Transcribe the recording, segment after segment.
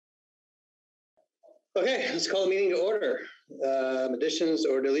Okay, let's call the meeting to order. Additions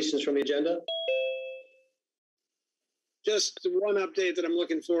or deletions from the agenda? Just one update that I'm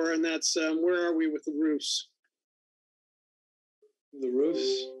looking for, and that's where are we with the roofs? The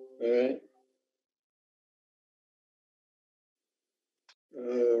roofs, all right.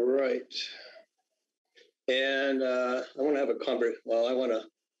 All right. And I want to have I want to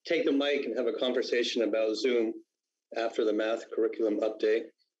take the mic and have a conversation about Zoom after the math curriculum update.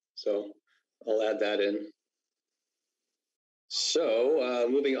 So I'll add that in. So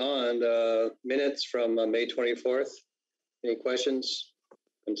moving on, minutes from May 24th. Any questions,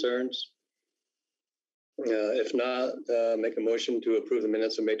 concerns? If not, make a motion to approve the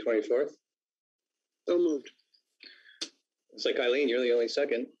minutes of May 24th. So moved. It's like Eileen, you're the only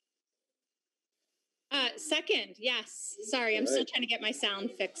second. Second, yes. Sorry, I'm still trying to get my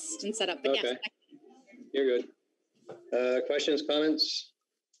sound fixed and set up, but okay. Yes. You're good. Questions, comments?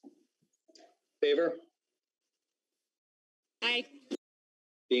 Favor? Aye.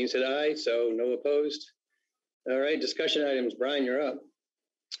 Dean said aye, so no opposed. All right, discussion items. Brian, you're up.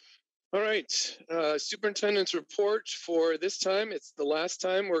 All right, superintendent's report for this time. It's the last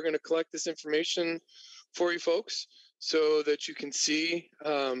time we're going to collect this information for you folks so that you can see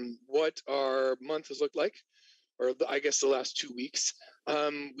what our month has looked like, or I guess the last 2 weeks.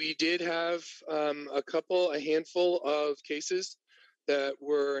 We did have a handful of cases that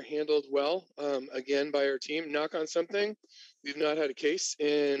were handled well, again, by our team. Knock on something, we've not had a case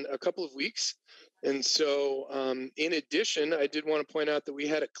in a couple of weeks. And so in addition, I did want to point out that we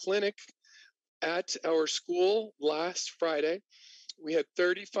had a clinic at our school last Friday. We had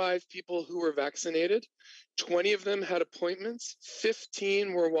 35 people who were vaccinated. 20 of them had appointments.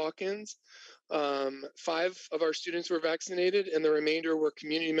 15 were walk-ins. 5 of our students were vaccinated, and the remainder were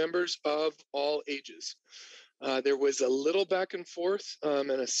community members of all ages. There was a little back and forth and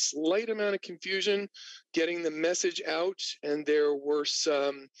a slight amount of confusion getting the message out, and there were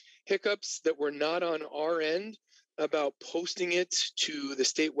some hiccups that were not on our end about posting it to the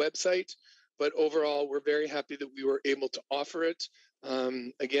state website. But overall, we're very happy that we were able to offer it.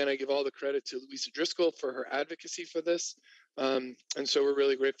 Again, I give all the credit to Louisa Driscoll for her advocacy for this. And so we're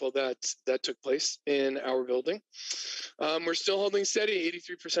really grateful that that took place in our building. We're still holding steady.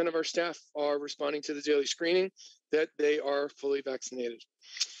 83% of our staff are responding to the daily screening that they are fully vaccinated.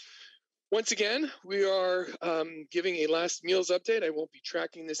 Once again, we are giving a last meals update. I won't be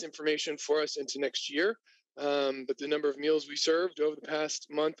tracking this information for us into next year, but the number of meals we served over the past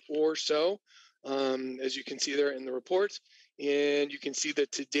month or so, as you can see there in the report. And you can see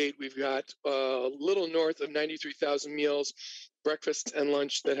that to date, we've got a little north of 93,000 meals, breakfast and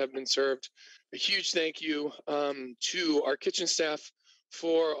lunch that have been served. A huge thank you to our kitchen staff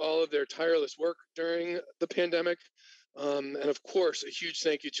for all of their tireless work during the pandemic. And of course, a huge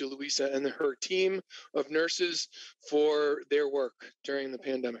thank you to Louisa and her team of nurses for their work during the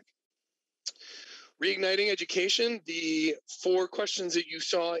pandemic. Reigniting education, the 4 questions that you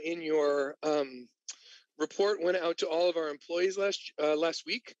saw in your report went out to all of our employees last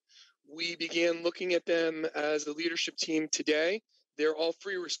week. We began looking at them as a leadership team today. They're all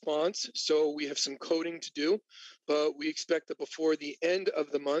free response, so we have some coding to do, but we expect that before the end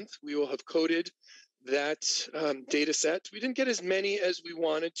of the month, we will have coded that data set. We didn't get as many as we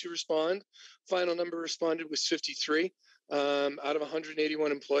wanted to respond. Final number responded was 53 out of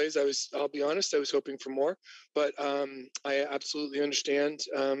 181 employees. I'll be honest, I was hoping for more, but I absolutely understand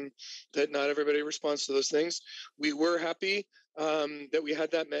that not everybody responds to those things. We were happy that we had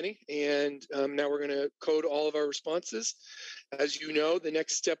that many, and now we're going to code all of our responses. As you know, the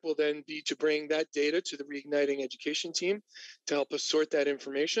next step will then be to bring that data to the Reigniting Education team to help us sort that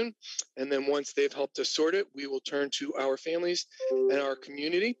information. And then once they've helped us sort it, we will turn to our families and our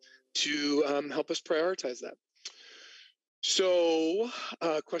community to help us prioritize that. So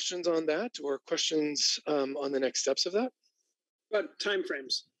questions on that, or questions on the next steps of that? What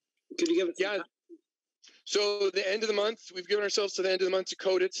timeframes? Could you give us? Yeah. So the end of the month, we've given ourselves to the end of the month to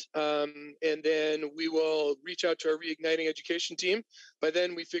code it, and then we will reach out to our Reigniting Education team. By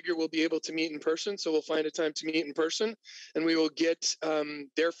then, we figure we'll be able to meet in person, so we'll find a time to meet in person, and we will get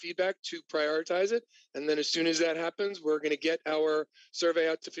their feedback to prioritize it. And then as soon as that happens, we're going to get our survey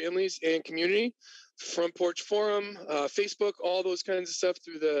out to families and community. Front Porch Forum, Facebook, all those kinds of stuff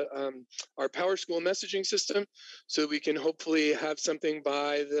through the our Power School messaging system, so we can hopefully have something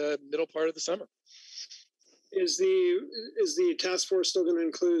by the middle part of the summer. Is the task force still going to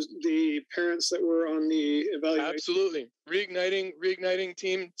include the parents that were on the evaluation? Absolutely. Reigniting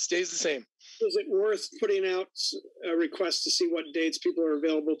team stays the same. Is it worth putting out a request to see what dates people are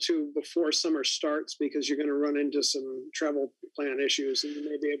available to before summer starts? Because you're going to run into some travel plan issues, and you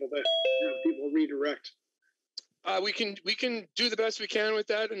may be able to have people redirect. We can do the best we can with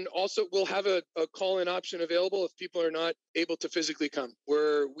that, and also we'll have a call-in option available if people are not able to physically come.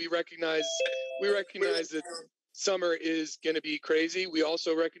 We recognize that summer is going to be crazy. We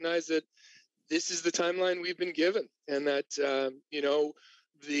also recognize that this is the timeline we've been given, and that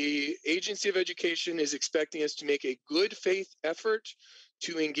the Agency of Education is expecting us to make a good faith effort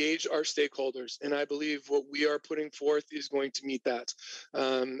to engage our stakeholders. And I believe what we are putting forth is going to meet that.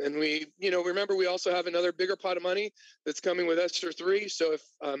 And we, remember, we also have another bigger pot of money that's coming with ESSER 3. So if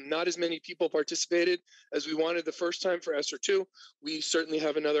not as many people participated as we wanted the first time for ESSER 2, we certainly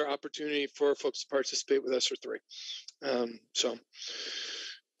have another opportunity for folks to participate with ESSER 3.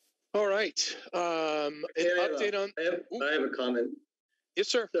 All right. An update on... I have a comment. Yes,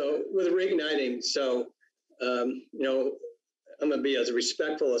 sir. So with reigniting, I'm going to be as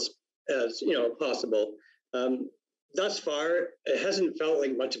respectful as possible. Thus far, it hasn't felt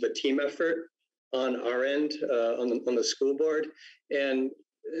like much of a team effort on our end, on the school board, and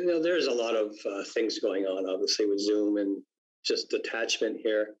there's a lot of things going on, obviously, with Zoom and just detachment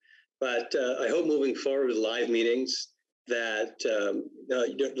here. But I hope moving forward with live meetings that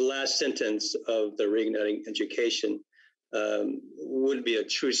the last sentence of the reigniting education would be a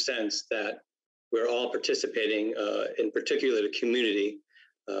true sense that we're all participating, in particular the community,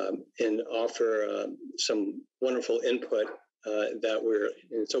 and offer some wonderful input and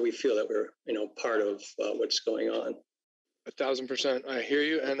so we feel that we're part of what's going on. 1,000%. I hear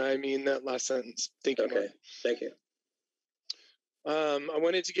you, and I mean that last sentence. Thank you. Okay, Mark. thank you. I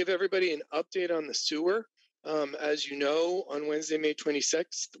wanted to give everybody an update on the sewer. As you know, on Wednesday, May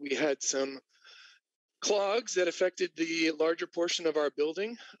 26th, we had some clogs that affected the larger portion of our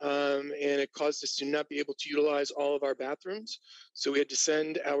building, and it caused us to not be able to utilize all of our bathrooms. So we had to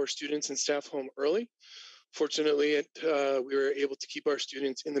send our students and staff home early. Fortunately, we were able to keep our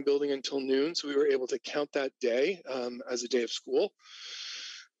students in the building until noon, so we were able to count that day as a day of school.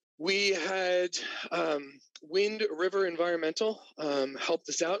 We had Wind River Environmental helped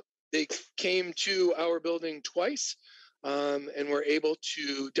us out. They came to our building twice and were able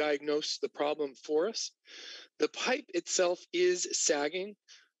to diagnose the problem for us. The pipe itself is sagging,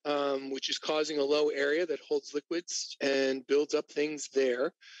 which is causing a low area that holds liquids and builds up things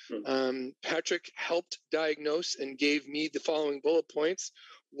there. Patrick helped diagnose and gave me the following bullet points.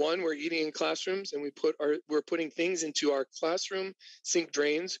 One, we're eating in classrooms, and we're putting things into our classroom sink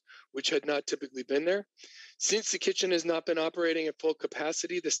drains, which had not typically been there. Since the kitchen has not been operating at full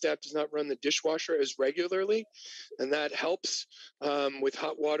capacity, the staff does not run the dishwasher as regularly, and that helps with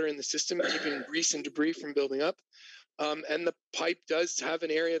hot water in the system, keeping grease and debris from building up. And the pipe does have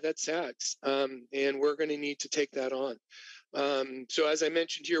an area that sags, and we're going to need to take that on. So as I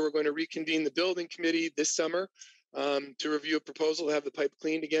mentioned here, we're going to reconvene the building committee this summer to review a proposal to have the pipe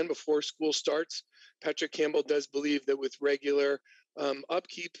cleaned again before school starts. Patrick Campbell does believe that with regular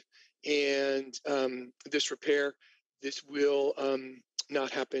upkeep and this repair, this will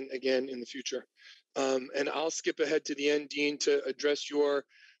not happen again in the future. And I'll skip ahead to the end, Dean, to address your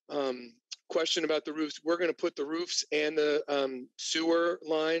question about the roofs. We're going to put the roofs and the sewer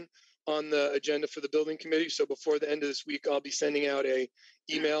line on the agenda for the building committee. So before the end of this week, I'll be sending out a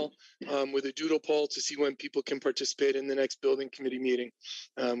email with a doodle poll to see when people can participate in the next building committee meeting.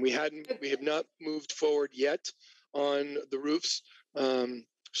 We have not moved forward yet on the roofs.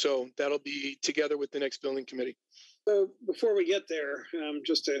 So that'll be together with the next building committee. So before we get there,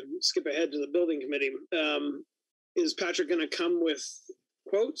 just to skip ahead to the building committee, is Patrick going to come with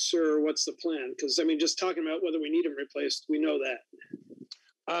quotes, or what's the plan? Because I mean, just talking about whether we need him replaced, we know that.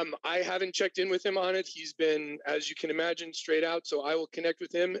 I haven't checked in with him on it. He's been, as you can imagine, straight out. So I will connect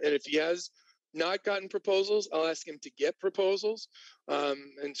with him, and if he has not gotten proposals, I'll ask him to get proposals.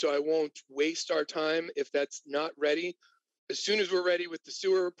 And so I won't waste our time if that's not ready. As soon as we're ready with the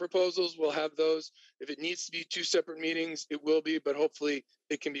sewer proposals, we'll have those. If it needs to be 2 separate meetings, it will be, but hopefully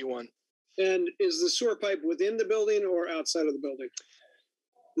it can be 1. And is the sewer pipe within the building or outside of the building?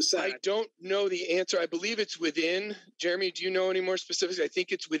 I don't know the answer. I believe it's within. Jeremy, do you know any more specifics? I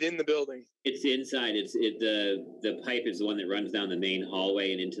think it's within the building. It's inside. The pipe is the one that runs down the main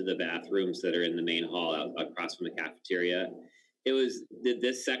hallway and into the bathrooms that are in the main hall across from the cafeteria.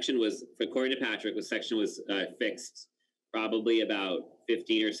 This section was, according to Patrick, the section was fixed probably about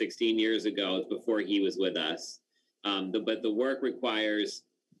 15 or 16 years ago, before he was with us. But the work requires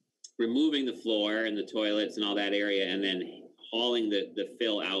removing the floor and the toilets and all that area, and then hauling the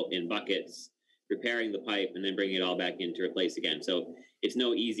fill out in buckets, repairing the pipe, and then bringing it all back in to replace again. So it's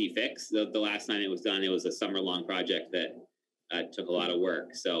no easy fix. The last time it was done, it was a summer-long project that took a lot of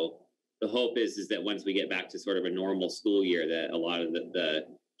work. So the hope is that once we get back to sort of a normal school year, that a lot of the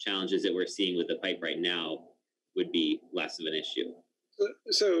challenges that we're seeing with the pipe right now would be less of an issue.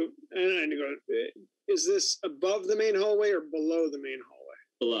 So, and I go, is this above the main hallway or below the main hallway?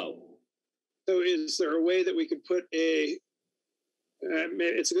 Below. So is there a way that we could put it's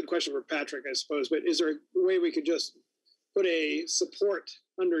a good question for Patrick, I suppose, but is there a way we could just put a support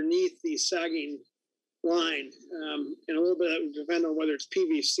underneath the sagging line? And a little bit that would depend on whether it's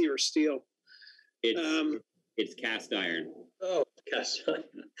PVC or steel. It's cast iron. Oh, gosh.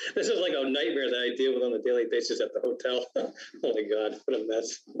 This is like a nightmare that I deal with on a daily basis at the hotel. Oh my God, what a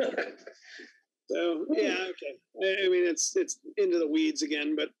mess. So yeah, okay. I mean, it's into the weeds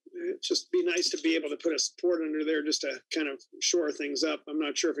again, but it'd just be nice to be able to put a support under there just to kind of shore things up. I'm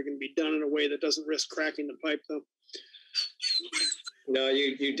not sure if it can be done in a way that doesn't risk cracking the pipe, though. No,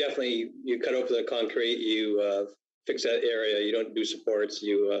 you definitely, you cut open the concrete, you fix that area. You don't do supports.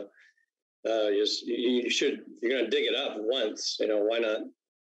 You're going to dig it up once. Why not?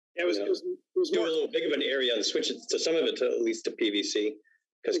 Yeah, it was do more, a little big of an area and switch it to some of it to at least to PVC,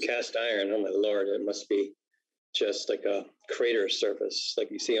 because cast iron, oh my Lord, it must be just like a crater surface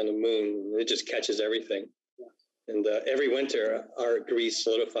like you see on the moon. It just catches everything. And every winter our grease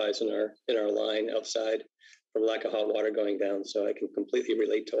solidifies in our line outside from lack of hot water going down. So I can completely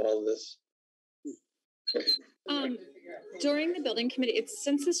relate to all of this. During the building committee,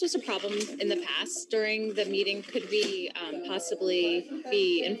 since this was a problem in the past, during the meeting, could we possibly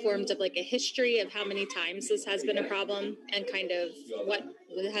be informed of like a history of how many times this has been a problem and kind of what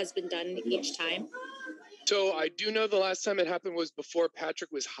has been done each time? So I do know the last time it happened was before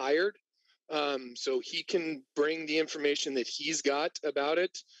Patrick was hired. So he can bring the information that he's got about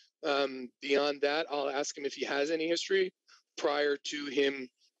it. Beyond that, I'll ask him if he has any history prior to him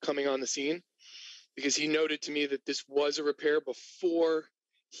coming on the scene, because he noted to me that this was a repair before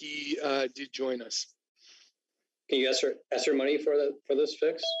he did join us. Can you ask for money for this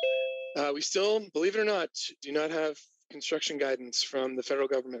fix? We still, believe it or not, do not have construction guidance from the federal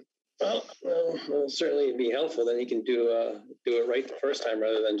government. Well, it'll certainly be helpful. Then you can do it right the first time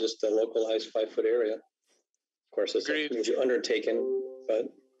rather than just a localized 5-foot area. Of course, it's a huge undertaking,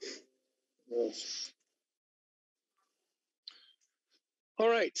 but. All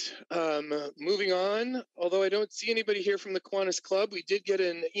right, moving on. Although I don't see anybody here from the Kiwanis Club, we did get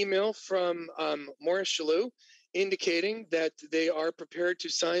an email from Maurice Chalou indicating that they are prepared to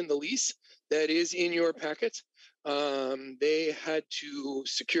sign the lease that is in your packet. They had to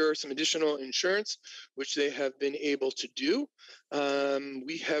secure some additional insurance, which they have been able to do.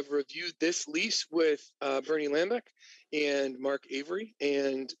 We have reviewed this lease with Bernie Lambeck and Mark Avery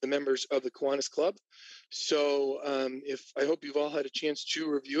and the members of the Kiwanis Club. So I hope you've all had a chance to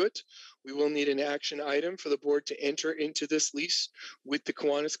review it. We will need an action item for the board to enter into this lease with the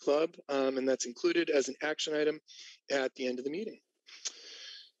Kiwanis Club, and that's included as an action item at the end of the meeting.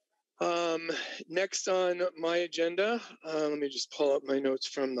 Next on my agenda, let me just pull up my notes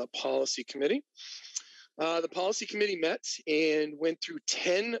from the policy committee. The policy committee met and went through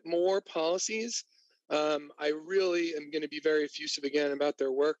 10 more policies. I really am going to be very effusive again about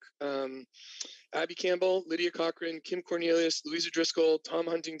their work. Abby Campbell, Lydia Cochran, Kim Cornelius, Louisa Driscoll, Tom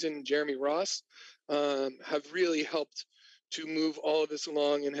Huntington, and Jeremy Ross have really helped to move all of this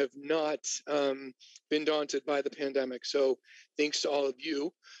along and have not been daunted by the pandemic. So thanks to all of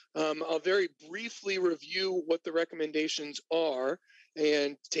you. I'll very briefly review what the recommendations are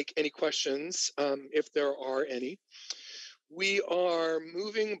and take any questions if there are any. We are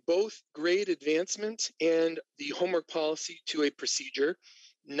moving both grade advancement and the homework policy to a procedure.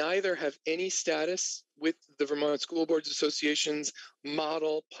 Neither have any status with the Vermont School Boards Association's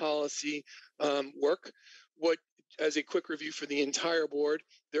model policy work. As a quick review for the entire board,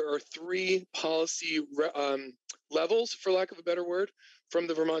 there are 3 policy levels, for lack of a better word, from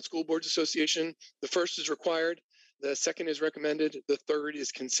the Vermont School Boards Association. The first is required. The second is recommended. The third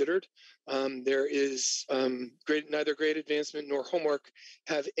is considered. There is neither grade advancement nor homework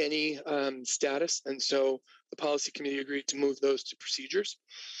have any status, and so the policy committee agreed to move those to procedures.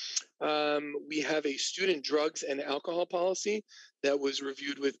 We have a student drugs and alcohol policy that was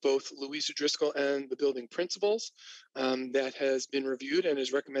reviewed with both Louisa Driscoll and the building principals. That has been reviewed and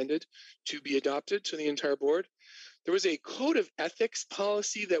is recommended to be adopted to the entire board. There was a code of ethics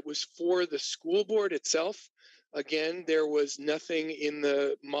policy that was for the school board itself. Again, there was nothing in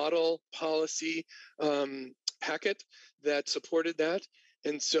the model policy packet that supported that.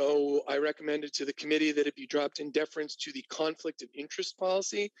 And so I recommended to the committee that it be dropped in deference to the conflict of interest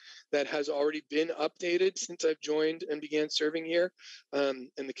policy that has already been updated since I've joined and began serving here, and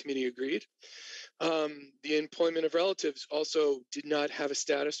the committee agreed. The employment of relatives also did not have a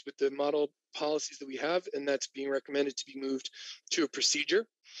status with the model policies that we have, and that's being recommended to be moved to a procedure.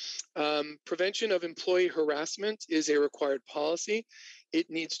 Prevention of employee harassment is a required policy. It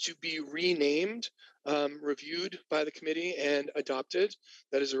needs to be renamed, reviewed by the committee, and adopted.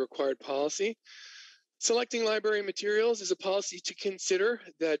 That is a required policy. Selecting library materials is a policy to consider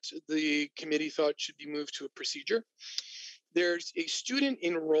that the committee thought should be moved to a procedure. There's a student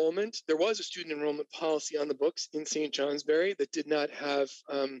enrollment. There was a student enrollment policy on the books in St. Johnsbury that did not have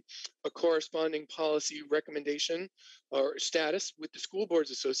a corresponding policy recommendation or status with the School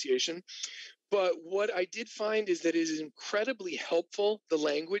Boards Association. But what I did find is that it is incredibly helpful, the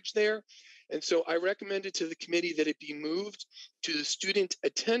language there. And so I recommended to the committee that it be moved to the student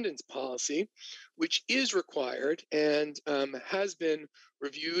attendance policy, which is required and has been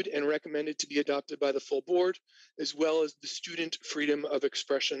reviewed and recommended to be adopted by the full board, as well as the student freedom of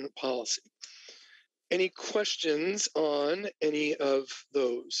expression policy. Any questions on any of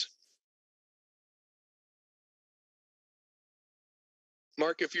those?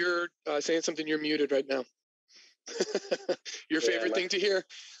 Mark, if you're saying something, you're muted right now. Your favorite thing to hear?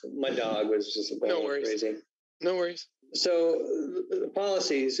 My dog was just crazy. No worries. So the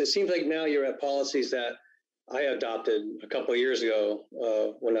policies, it seems like now you're at policies that I adopted a couple of years ago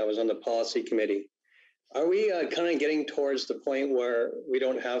when I was on the policy committee. Are we kind of getting towards the point where we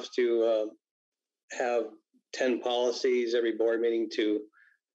don't have to have 10 policies every board meeting to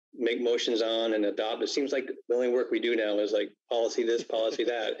make motions on and adopt? It seems like the only work we do now is like policy this, policy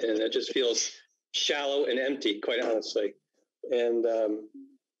that, and it just feels shallow and empty, quite honestly. And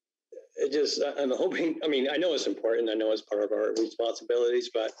I'm hoping, I mean, I know it's important. I know it's part of our responsibilities,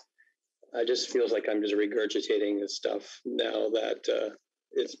 but it just feels like I'm just regurgitating this stuff now that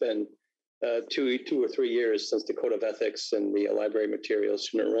it's been 2 or 3 years since the Code of Ethics and the library materials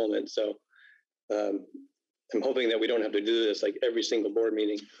student enrollment. So I'm hoping that we don't have to do this like every single board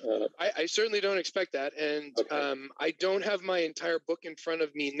meeting. I certainly don't expect that. And okay. I don't have my entire book in front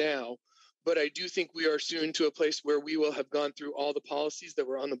of me now, but I do think we are soon to a place where we will have gone through all the policies that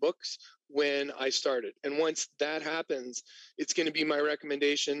were on the books when I started. And once that happens, it's going to be my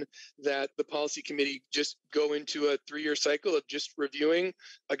recommendation that the policy committee just go into a 3-year cycle of just reviewing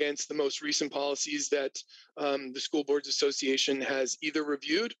against the most recent policies that the School Boards Association has either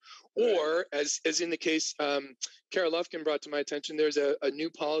reviewed or, as in the case Kara Lufkin brought to my attention, there's a new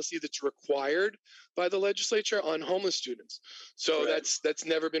policy that's required by the legislature on homeless students. So that's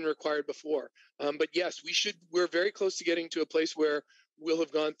never been required before. But yes, we're very close to getting to a place where we'll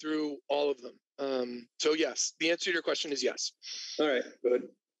have gone through all of them. So yes, the answer to your question is yes. All right, good.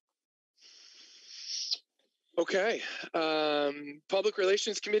 Okay. Public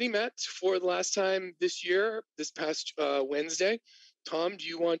Relations Committee met for the last time this year, this past Wednesday. Tom, do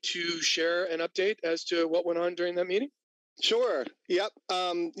you want to share an update as to what went on during that meeting? Sure. Yep.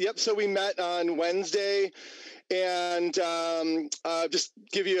 So we met on Wednesday, and just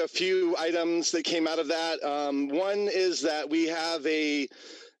give you a few items that came out of that. One is that we have a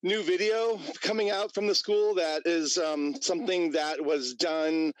new video coming out from the school that is something that was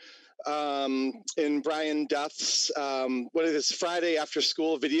done in Brian Duff's Friday After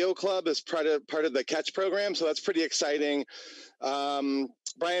School Video Club as part of the Catch program. So that's pretty exciting.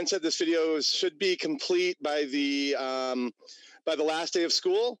 Brian said this video should be complete by the last day of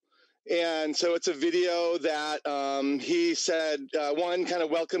school. And so it's a video that he said, one, kind of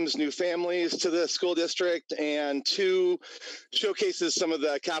welcomes new families to the school district, and two, showcases some of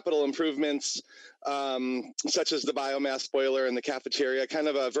the capital improvements, such as the biomass boiler and the cafeteria, kind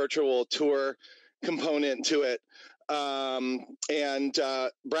of a virtual tour component to it. Brian,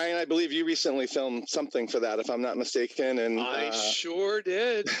 I believe you recently filmed something for that, if I'm not mistaken. And I sure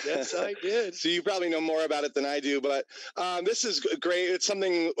did. Yes, I did. So you probably know more about it than I do, but this is great. It's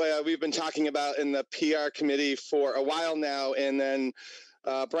something we've been talking about in the PR committee for a while now. And then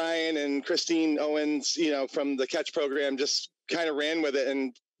Brian and Christine Owens, from the Catch program, just kind of ran with it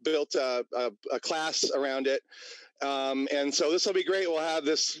and built a class around it. And so this will be great. We'll have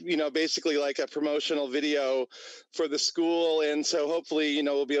this, basically like a promotional video for the school. And so hopefully,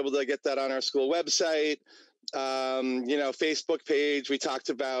 we'll be able to get that on our school website, Facebook page. We talked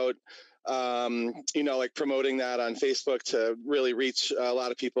about, like promoting that on Facebook to really reach a lot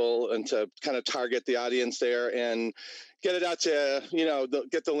of people and to kind of target the audience there and get it out to,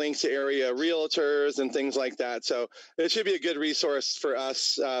 get the links to area realtors and things like that. So it should be a good resource for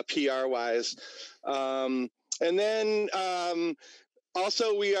us, PR wise. And then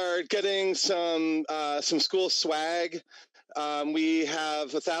Also, we are getting some school swag. We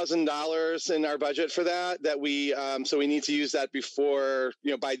have $1,000 in our budget for that we so we need to use that before,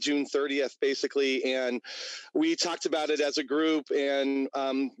 by June 30th, basically. And we talked about it as a group, and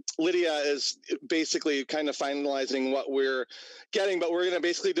Lydia is basically kind of finalizing what we're getting, but we're going to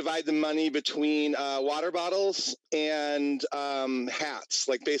basically divide the money between water bottles and hats,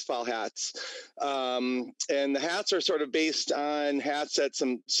 like baseball hats. And the hats are sort of based on hats that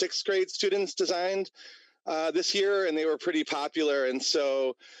some 6th grade students designed this year, and they were pretty popular. And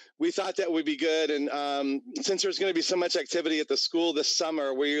so we thought that would be good. And since there's going to be so much activity at the school this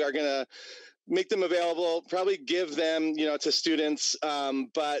summer, we are going to make them available, probably give them, to students.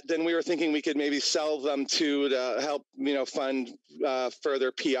 But then we were thinking we could maybe sell them to help, fund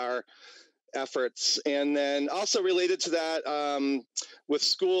further PR efforts. And then also related to that, with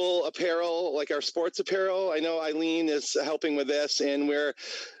school apparel, like our sports apparel, I know Eileen is helping with this, and we're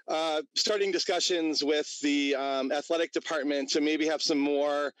starting discussions with the athletic department to maybe have some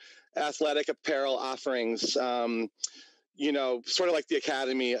more athletic apparel offerings. Sort of like the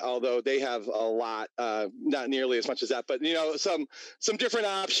academy, although they have a lot, not nearly as much as that, but, some different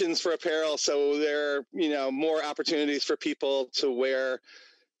options for apparel. So there are, more opportunities for people to wear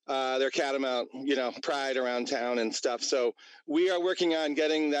their Catamount, pride around town and stuff. So we are working on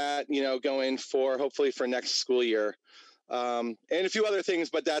getting that, going for hopefully for next school year. And a few other things,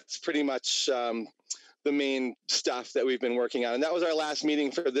 but that's pretty much the main stuff that we've been working on. And that was our last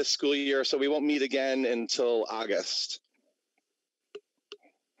meeting for this school year. So we won't meet again until August.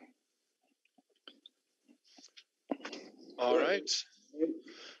 All right.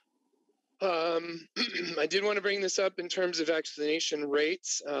 I did want to bring this up in terms of vaccination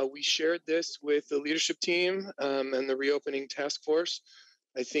rates. We shared this with the leadership team and the reopening task force.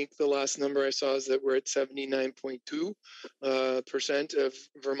 I think the last number I saw is that we're at 79.2% of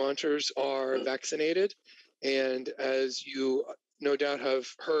Vermonters are vaccinated. And as you no doubt have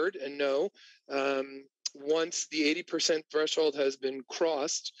heard and know, once the 80% threshold has been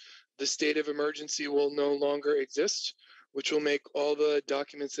crossed, the state of emergency will no longer exist, which will make all the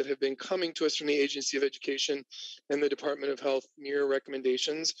documents that have been coming to us from the Agency of Education and the Department of Health mere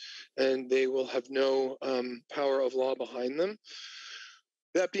recommendations, and they will have no power of law behind them.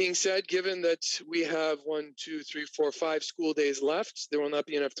 That being said, given that we have 1, 2, 3, 4, 5 school days left, there will not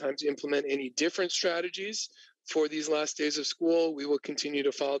be enough time to implement any different strategies for these last days of school. We will continue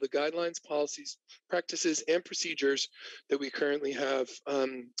to follow the guidelines, policies, practices, and procedures that we currently have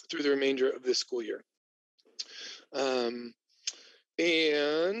through the remainder of this school year. And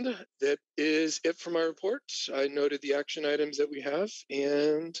that is it for my report. I noted the action items that we have,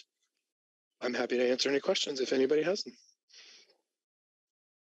 and I'm happy to answer any questions if anybody has them.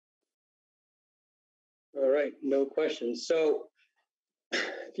 All right, no questions. So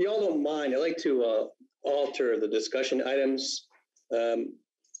if you all don't mind, I'd like to alter the discussion items. I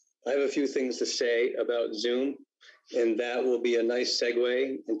have a few things to say about Zoom, and that will be a nice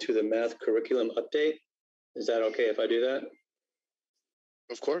segue into the math curriculum update. Is that okay if I do that?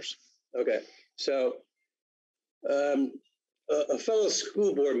 Of course. Okay. So a fellow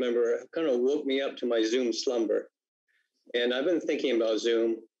school board member kind of woke me up to my Zoom slumber. And I've been thinking about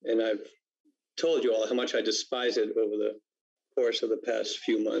Zoom, and I've told you all how much I despise it over the course of the past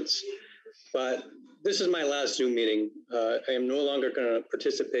few months. But this is my last Zoom meeting. I am no longer going to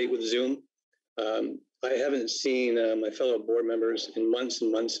participate with Zoom. I haven't seen my fellow board members in months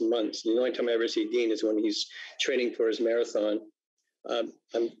and months and months. And the only time I ever see Dean is when he's training for his marathon.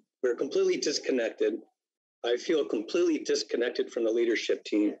 We're completely disconnected. I feel completely disconnected from the leadership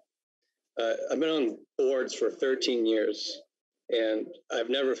team. I've been on boards for 13 years, and I've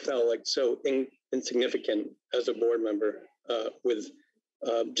never felt like so insignificant as a board member with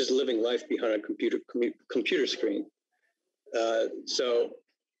just living life behind a computer screen. So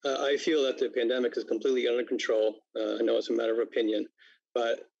I feel that the pandemic is completely under control. I know it's a matter of opinion,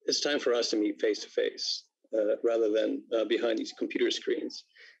 but it's time for us to meet face to face rather than behind these computer screens.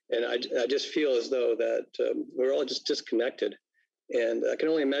 And I just feel as though that we're all just disconnected. And I can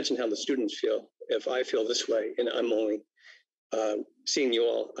only imagine how the students feel if I feel this way, and I'm only seeing you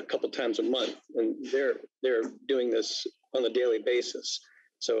all a couple times a month, and they're doing this on a daily basis.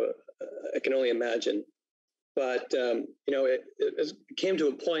 So I can only imagine. But it came to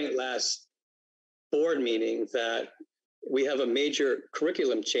a point last board meeting that we have a major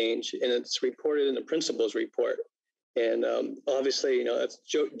curriculum change, and it's reported in the principal's report. And obviously, that's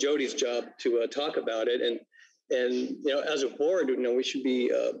Jody's job to talk about it. And as a board, we should be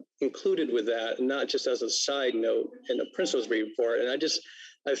included with that, and not just as a side note in the principal's report. And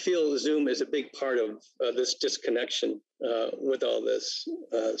I feel Zoom is a big part of this disconnection with all this.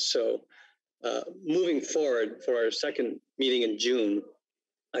 So moving forward for our second meeting in June,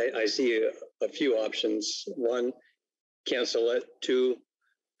 I see a few options. One, cancel it. Two,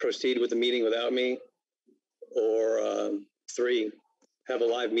 proceed with the meeting without me. Or three, have a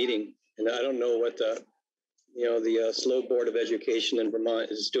live meeting. And I don't know what the SLO Board of Education in Vermont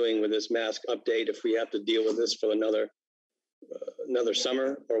is doing with this mask update, if we have to deal with this for another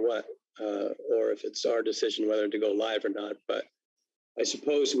summer or what, or if it's our decision whether to go live or not. But I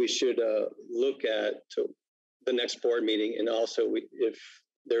suppose we should look at the next board meeting, and also if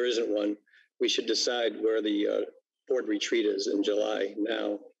there isn't one, we should decide where the board retreat is in July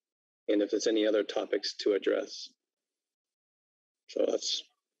now, and if there's any other topics to address. So that's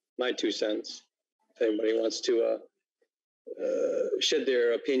my 2 cents. If anybody wants to shed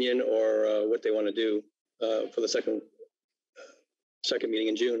their opinion or what they want to do for the second meeting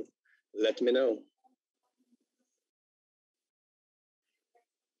in June, let me know.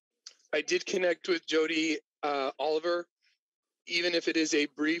 I did connect with Jody Oliver. Even if it is a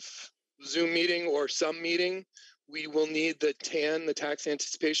brief Zoom meeting or some meeting, we will need the TAN, the tax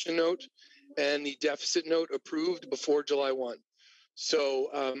anticipation note, and the deficit note approved before July 1. So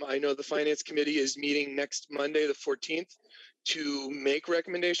I know the Finance Committee is meeting next Monday, the 14th, to make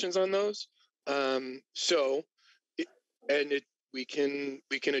recommendations on those. We can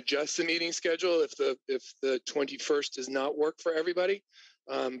adjust the meeting schedule if the 21st does not work for everybody.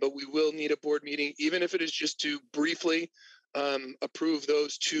 But we will need a board meeting, even if it is just to briefly approve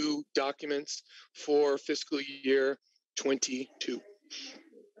those 2 documents for fiscal year 22.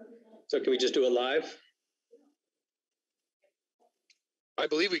 So can we just do it live? I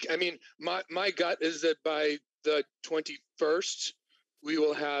believe my gut is that by the 21st, we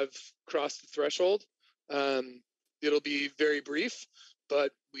will have crossed the threshold. It'll be very brief,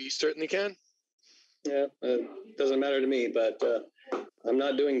 but we certainly can. Yeah, it doesn't matter to me, but I'm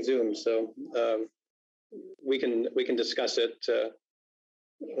not doing Zoom, so we can discuss it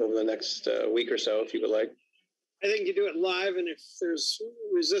over the next week or so, if you would like. I think you do it live, and if there's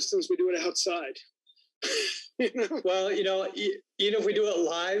resistance, we do it outside. Well, even if we do it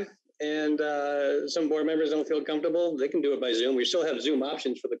live and some board members don't feel comfortable, they can do it by Zoom. We still have Zoom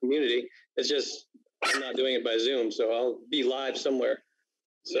options for the community. It's just I'm not doing it by Zoom, so I'll be live somewhere.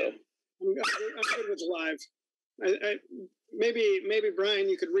 So I'm good with live. Maybe Brian,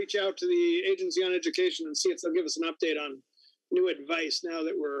 you could reach out to the Agency on Education and see if they'll give us an update on new advice now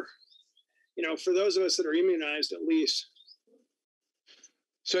that we're, for those of us that are immunized at least.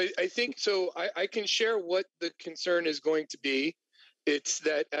 So I think I can share what the concern is going to be. It's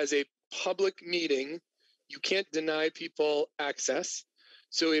that as a public meeting, you can't deny people access.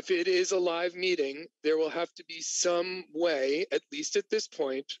 So if it is a live meeting, there will have to be some way, at least at this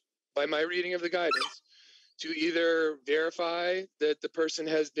point, by my reading of the guidance, to either verify that the person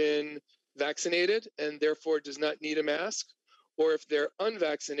has been vaccinated and therefore does not need a mask, or if they're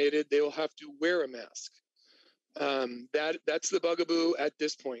unvaccinated, they will have to wear a mask. That's the bugaboo at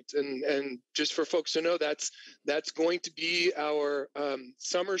this point. And just for folks to know, that's going to be our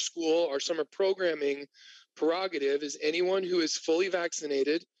summer school, our summer programming prerogative, is anyone who is fully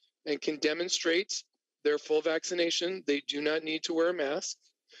vaccinated and can demonstrate their full vaccination, they do not need to wear a mask.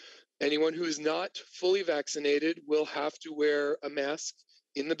 Anyone who is not fully vaccinated will have to wear a mask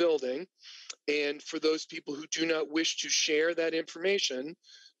in the building. And for those people who do not wish to share that information,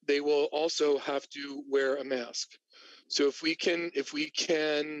 they will also have to wear a mask. So if we can,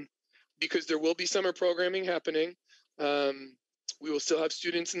 because there will be summer programming happening, we will still have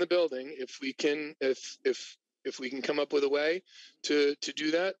students in the building. If we can come up with a way to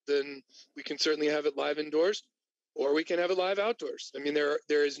do that, then we can certainly have it live indoors, or we can have it live outdoors. I mean, there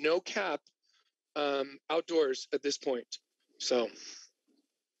is no cap outdoors at this point. So.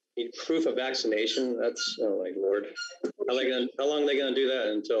 Need proof of vaccination? That's, oh my Lord. How long are they going to do that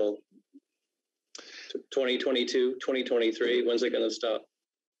until 2022, 2023? When's it going to stop?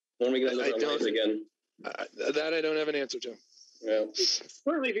 When are we going to live our lives again? That I don't have an answer to. Yeah.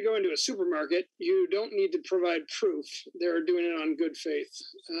 Certainly, if you go into a supermarket, you don't need to provide proof. They're doing it on good faith.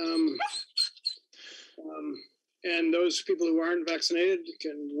 And those people who aren't vaccinated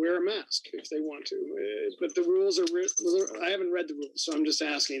can wear a mask if they want to. But the rules are written. I haven't read the rules, so I'm just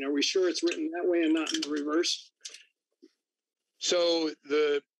asking, are we sure it's written that way and not in the reverse? So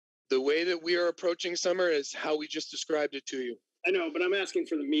the way that we are approaching summer is how we just described it to you. I know, but I'm asking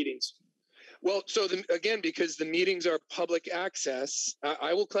for the meetings. Well, so again, because the meetings are public access,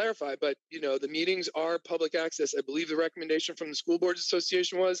 I will clarify, but the meetings are public access. I believe the recommendation from the School Boards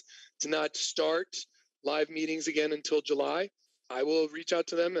Association was to not start live meetings again until July. I will reach out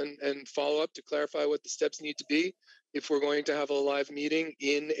to them and follow up to clarify what the steps need to be if we're going to have a live meeting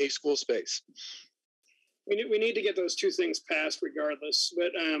in a school space. We need to get those two things passed regardless,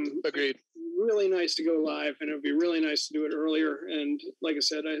 but Agreed. Really nice to go live, and it would be really nice to do it earlier. And like I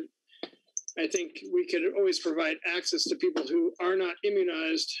said, I think we could always provide access to people who are not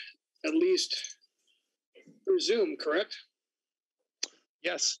immunized, at least through Zoom, correct?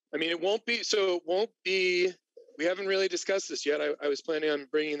 Yes. I mean, it won't be, we haven't really discussed this yet. I was planning on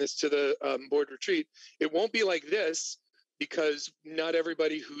bringing this to the board retreat. It won't be like this because not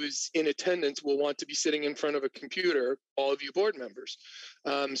everybody who is in attendance will want to be sitting in front of a computer, all of you board members.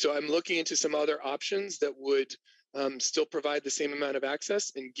 So I'm looking into some other options that would still provide the same amount of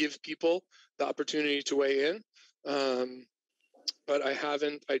access and give people the opportunity to weigh in. But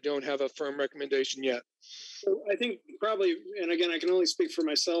I don't have a firm recommendation yet. So I think probably, and again, I can only speak for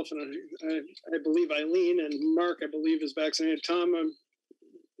myself, and I believe Eileen and Mark, I believe, is vaccinated. Tom, are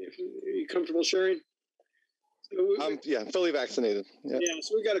you comfortable sharing? Yeah, fully vaccinated. Yeah. Yeah,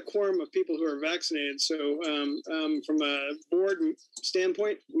 so we've got a quorum of people who are vaccinated. So from a board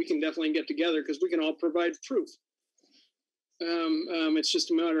standpoint, we can definitely get together because we can all provide proof. It's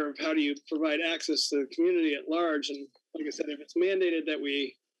just a matter of how do you provide access to the community at large. And like I said, if it's mandated that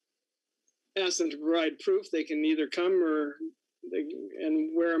we ask them to provide proof, they can either come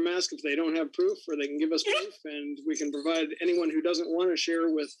and wear a mask if they don't have proof, or they can give us proof, and we can provide anyone who doesn't want to share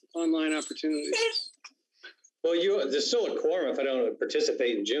with online opportunities. Well, there's still a quorum if I don't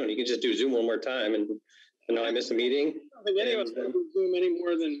participate in June. You can just do Zoom one more time, and know I missed a meeting. I don't think any of us can do Zoom any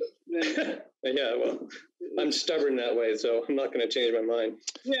more than yeah, well, I'm stubborn that way, so I'm not going to change my mind.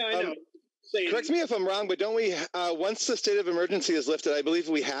 Yeah, I know. Correct me if I'm wrong, but don't we, once the state of emergency is lifted, I believe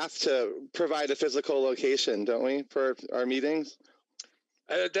we have to provide a physical location, don't we, for our meetings?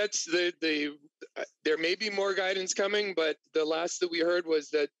 That's there may be more guidance coming, but the last that we heard was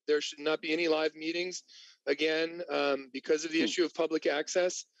that there should not be any live meetings again because of the issue of public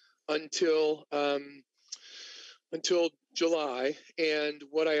access until July. And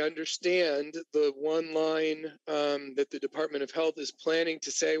what I understand, the one line that the Department of Health is planning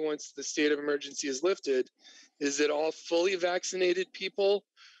to say once the state of emergency is lifted is that all fully vaccinated people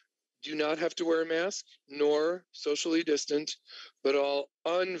do not have to wear a mask nor socially distant, but all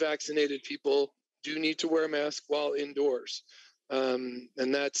unvaccinated people do need to wear a mask while indoors. And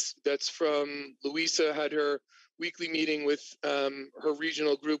that's from Louisa had her weekly meeting with her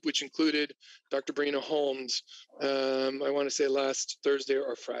regional group, which included Dr. Brina Holmes, I want to say last Thursday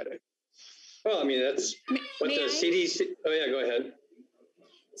or Friday. Well, I mean, that's what the CDC, oh yeah, go ahead.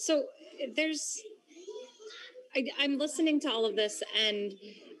 So I'm listening to all of this, and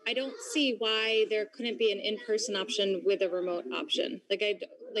I don't see why there couldn't be an in-person option with a remote option.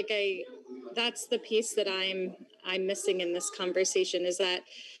 That's the piece that I'm missing in this conversation, is that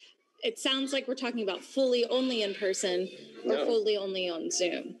it sounds like we're talking about fully only in person or fully only on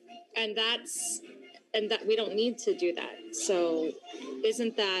Zoom. And that we don't need to do that. So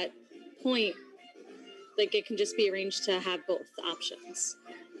isn't that point, like it can just be arranged to have both options?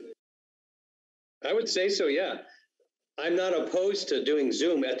 I would say so, yeah. I'm not opposed to doing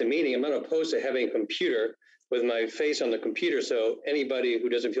Zoom at the meeting. I'm not opposed to having a computer with my face on the computer, so anybody who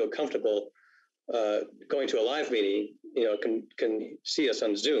doesn't feel comfortable going to a live meeting, can see us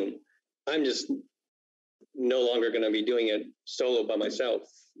on Zoom. I'm just no longer going to be doing it solo by myself,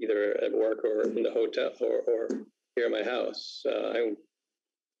 either at work or in the hotel or here at my house.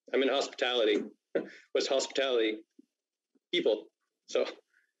 I'm in hospitality. Was hospitality people? So,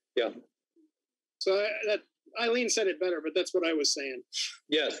 yeah. So Eileen said it better, but that's what I was saying.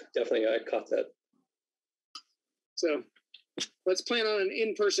 Yes, definitely. I caught that. So let's plan on an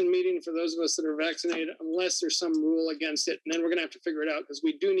in-person meeting for those of us that are vaccinated, unless there's some rule against it. And then we're going to have to figure it out, because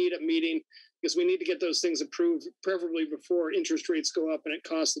we do need a meeting, because we need to get those things approved, preferably before interest rates go up and it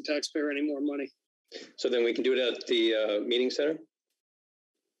costs the taxpayer any more money. So then we can do it at the meeting center?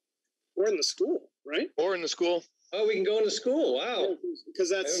 Or in the school, right? Or in the school. Oh, we can go into school. Wow.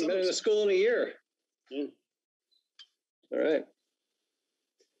 Because I haven't been in a school in a year. Yeah. All right.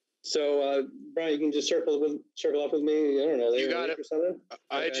 So, Brian, you can just circle up with me. I don't know. You got it. Or something?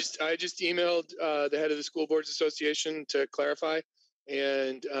 I just emailed the head of the School Boards Association to clarify,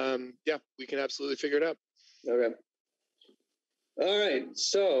 and we can absolutely figure it out. Okay. All right.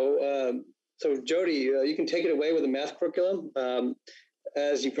 So, Jody, you can take it away with the math curriculum.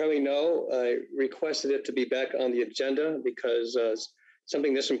 As you probably know, I requested it to be back on the agenda because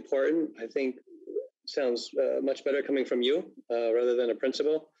something this important, I think, sounds much better coming from you rather than a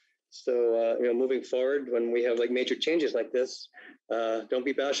principal. So, moving forward, when we have like major changes like this, don't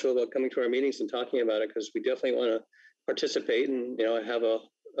be bashful about coming to our meetings and talking about it, because we definitely want to participate and have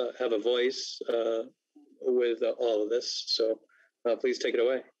a voice with all of this. So please take it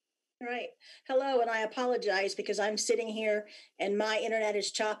away. All right. Hello, and I apologize because I'm sitting here and my internet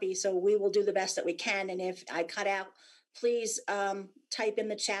is choppy, so we will do the best that we can. And if I cut out, please type in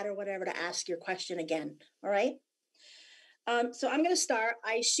the chat or whatever to ask your question again. All right. So I'm going to start.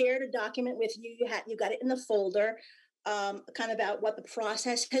 I shared a document with you. You got it in the folder, kind of about what the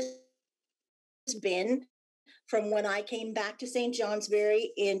process has been from when I came back to St.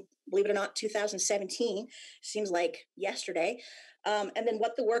 Johnsbury in, believe it or not, 2017. Seems like yesterday. And then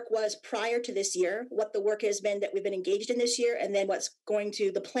what the work was prior to this year, what the work has been that we've been engaged in this year, and then what's going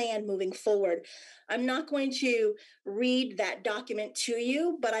to the plan moving forward. I'm not going to read that document to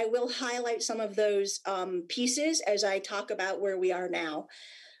you, but I will highlight some of those pieces as I talk about where we are now.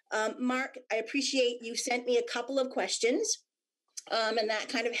 Mark, I appreciate you sent me a couple of questions, and that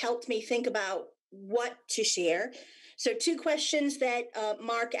kind of helped me think about what to share. So 2 questions that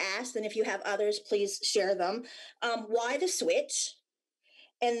Mark asked, and if you have others, please share them. Why the switch?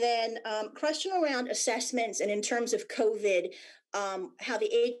 And then question around assessments and in terms of COVID, how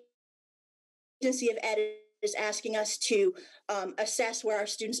the Agency of Ed is asking us to assess where our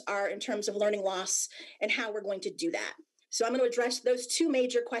students are in terms of learning loss and how we're going to do that. So I'm going to address those 2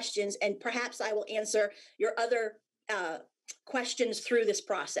 major questions, and perhaps I will answer your other questions through this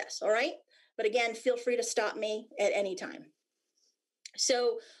process, all right? But again, feel free to stop me at any time.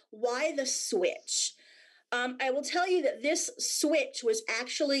 So why the switch? I will tell you that this switch was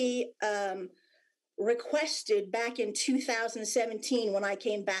actually requested back in 2017 when I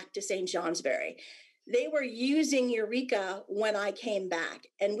came back to St. Johnsbury. They were using Eureka when I came back,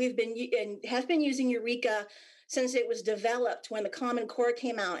 and have been using Eureka since it was developed when the Common Core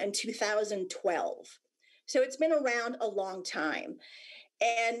came out in 2012. So it's been around a long time.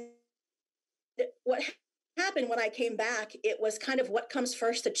 And what happened when I came back, it was kind of what comes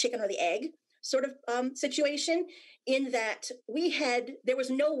first, the chicken or the egg sort of situation, in that there was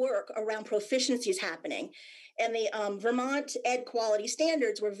no work around proficiencies happening. And the Vermont Ed Quality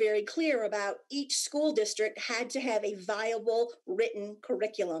Standards were very clear about each school district had to have a viable written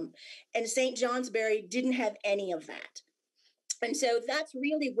curriculum. And St. Johnsbury didn't have any of that. And so that's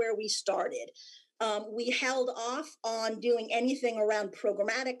really where we started. We held off on doing anything around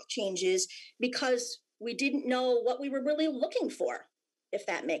programmatic changes because we didn't know what we were really looking for, if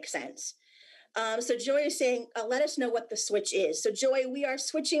that makes sense. So Joy is saying, let us know what the switch is. So Joy, we are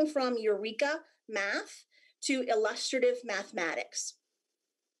switching from Eureka math to illustrative mathematics.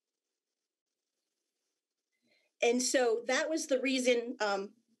 And so that was the reason.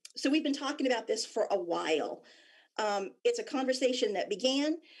 So we've been talking about this for a while. It's a conversation that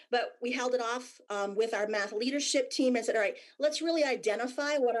began, but we held it off with our math leadership team and said, all right, let's really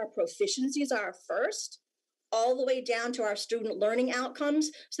identify what our proficiencies are first, all the way down to our student learning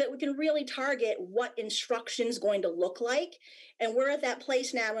outcomes, so that we can really target what instruction is going to look like. And we're at that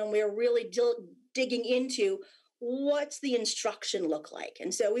place now when we're really digging into what's the instruction look like.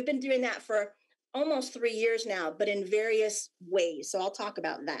 And so we've been doing that for almost 3 years now, but in various ways. So I'll talk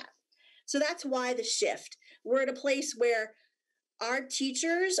about that. So that's why the shift. We're at a place where our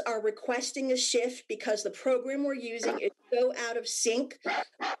teachers are requesting a shift because the program we're using is so out of sync.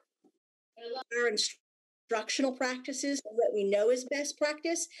 Our instructional practices that we know is best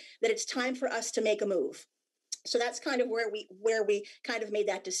practice, that it's time for us to make a move. So that's kind of where we kind of made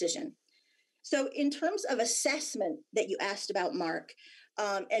that decision. So in terms of assessment that you asked about, Mark,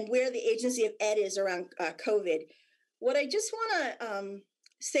 and where the Agency of Ed is around COVID, what I just want to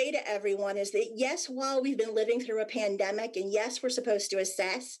say to everyone is that, yes, while we've been living through a pandemic, and yes, we're supposed to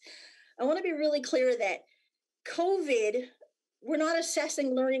assess, I want to be really clear that COVID, we're not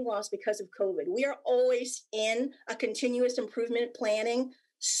assessing learning loss because of COVID. We are always in a continuous improvement planning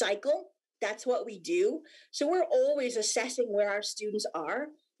cycle. That's what we do. So we're always assessing where our students are.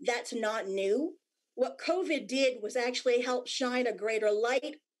 That's not new. What COVID did was actually help shine a greater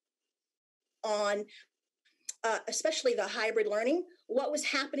light on especially the hybrid learning, what was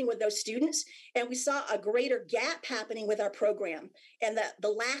happening with those students. And we saw a greater gap happening with our program and the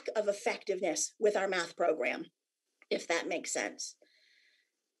lack of effectiveness with our math program, if that makes sense.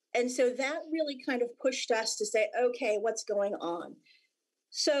 And so that really kind of pushed us to say, okay, what's going on?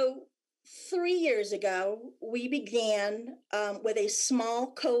 So 3 years ago, we began with a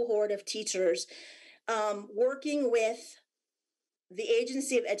small cohort of teachers working with the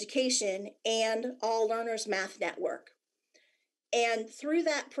Agency of Education and All Learners Math Network. And through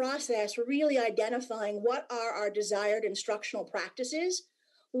that process, we're really identifying what are our desired instructional practices,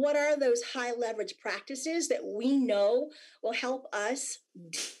 what are those high leverage practices that we know will help us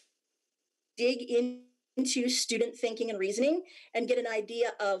dig into student thinking and reasoning and get an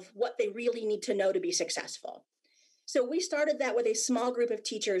idea of what they really need to know to be successful. So we started that with a small group of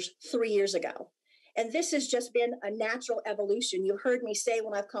teachers 3 years ago. And this has just been a natural evolution. You heard me say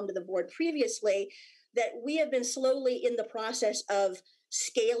when I've come to the board previously that we have been slowly in the process of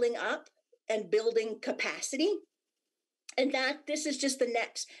scaling up and building capacity. And that this is just the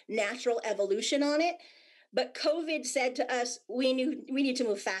next natural evolution on it. But COVID said to us, we need to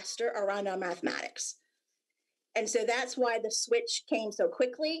move faster around our mathematics. And so that's why the switch came so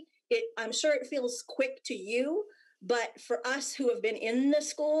quickly. I'm sure it feels quick to you, but for us who have been in the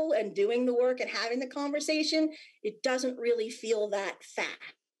school and doing the work and having the conversation, it doesn't really feel that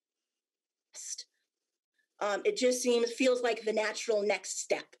fast. It just feels like the natural next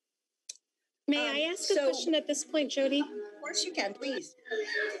step. May I ask a question at this point, Jody? Of course you can, please.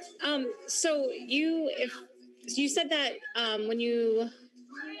 So you said that when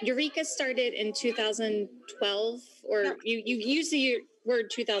Eureka started in 2012, or no. you used the word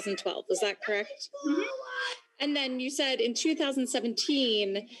 2012, is that correct? Mm-hmm. And then you said in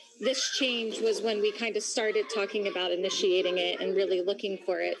 2017, this change was when we kind of started talking about initiating it and really looking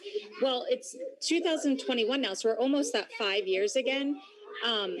for it. Well, it's 2021 now, so we're almost at 5 years again.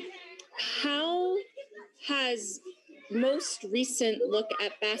 How has most recent look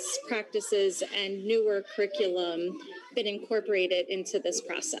at best practices and newer curriculum been incorporated into this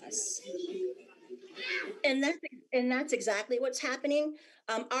process? And that's exactly what's happening.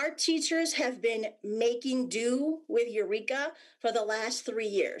 Our teachers have been making do with Eureka for the last 3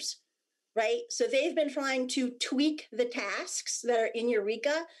 years, right? So they've been trying to tweak the tasks that are in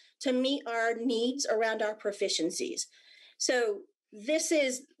Eureka to meet our needs around our proficiencies. So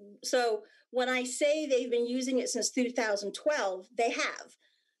when I say they've been using it since 2012, they have.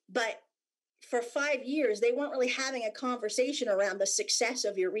 But for 5 years, they weren't really having a conversation around the success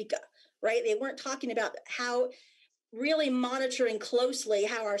of Eureka, right? They weren't talking about really monitoring closely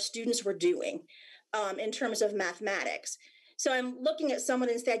how our students were doing in terms of mathematics. So I'm looking at someone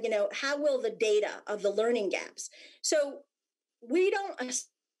and said, how will the data of the learning gaps? So we don't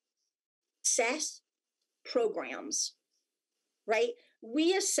assess programs, right?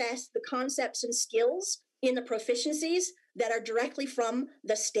 We assess the concepts and skills in the proficiencies that are directly from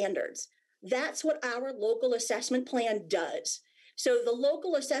the standards. That's what our local assessment plan does. So the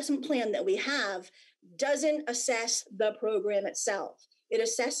local assessment plan that we have doesn't assess the program itself. It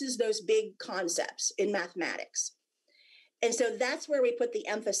assesses those big concepts in mathematics. And so that's where we put the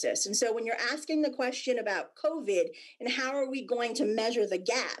emphasis. And so when you're asking the question about COVID and how are we going to measure the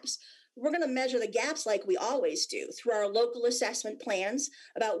gaps, we're going to measure the gaps like we always do through our local assessment plans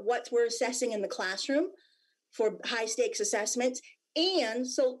about what we're assessing in the classroom for high stakes assessments and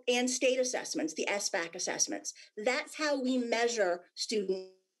state assessments, the SBAC assessments. That's how we measure student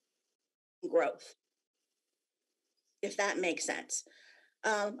growth, if that makes sense.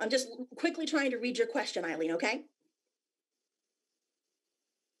 I'm just quickly trying to read your question, Eileen, okay?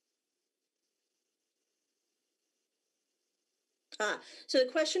 So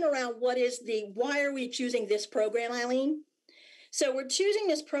the question around why are we choosing this program, Eileen? So we're choosing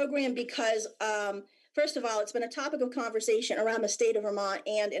this program because, first of all, it's been a topic of conversation around the state of Vermont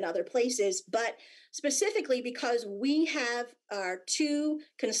and in other places, but specifically because we have our 2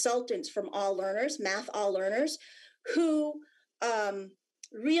 consultants from All Learners, Math All Learners, who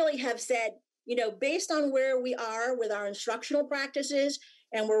really have said, based on where we are with our instructional practices,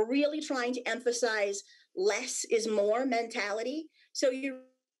 and we're really trying to emphasize less is more mentality. So Eureka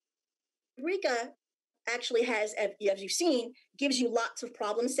actually has, as you've seen, gives you lots of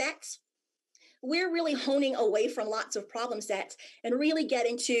problem sets. We're really honing away from lots of problem sets and really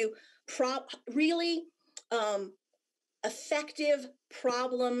getting to effective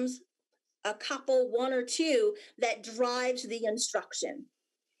problems, a couple, 1 or 2, that drives the instruction.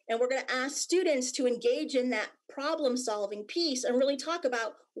 And we're going to ask students to engage in that problem-solving piece and really talk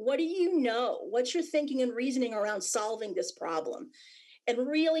about, what do you know? What's your thinking and reasoning around solving this problem? And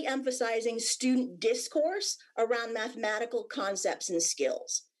really emphasizing student discourse around mathematical concepts and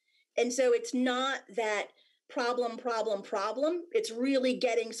skills. And so it's not that problem. It's really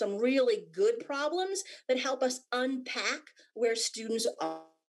getting some really good problems that help us unpack where students are.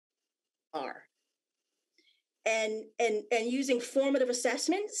 And using formative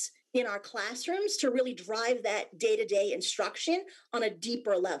assessments in our classrooms to really drive that day-to-day instruction on a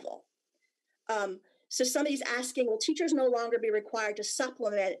deeper level. So somebody's asking, will teachers no longer be required to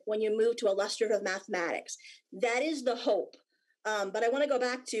supplement when you move to illustrative mathematics? That is the hope. But I want to go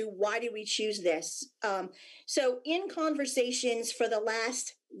back to why did we choose this? So in conversations for the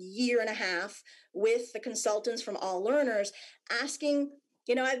last year and a half with the consultants from All Learners, asking,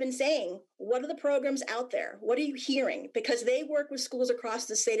 I've been saying, what are the programs out there? What are you hearing? Because they work with schools across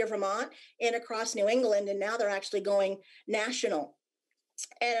the state of Vermont and across New England, and now they're actually going national.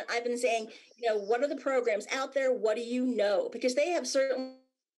 And I've been saying, what are the programs out there? What do you know? Because they have certainly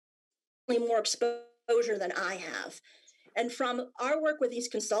more exposure than I have. And from our work with these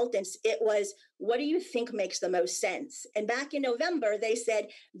consultants, it was, what do you think makes the most sense? And back in November, they said,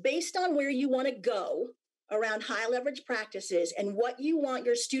 based on where you want to go around high leverage practices and what you want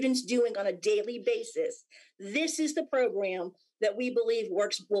your students doing on a daily basis, this is the program that we believe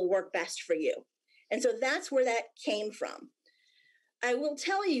will work best for you. And so that's where that came from. I will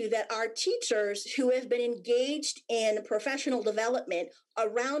tell you that our teachers who have been engaged in professional development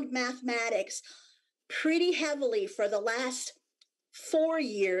around mathematics pretty heavily for the last 4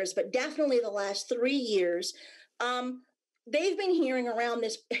 years, but definitely the last 3 years, they've been hearing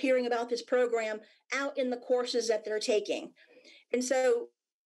about this program out in the courses that they're taking. And so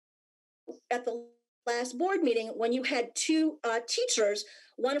at the last board meeting, when you had two teachers,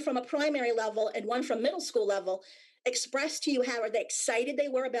 one from a primary level and one from middle school level, express to you how excited they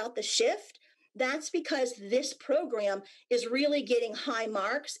were about the shift, that's because this program is really getting high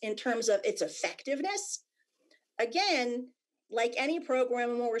marks in terms of its effectiveness. Again, like any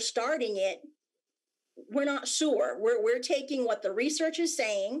program when we're starting it, we're not sure. We're taking what the research is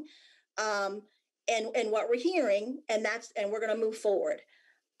saying and what we're hearing, and we're going to move forward.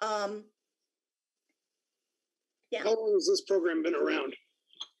 Yeah. How long has this program been around?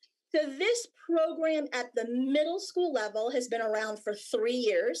 So this program at the middle school level has been around for 3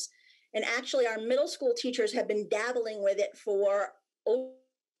 years. And actually, our middle school teachers have been dabbling with it for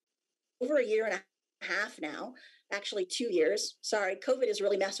over a year and a half now. Actually, 2 years. Sorry, COVID has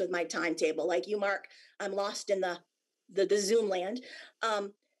really messed with my timetable. Like you, Mark, I'm lost in the Zoom land.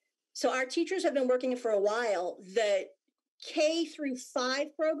 So our teachers have been working for a while. The K through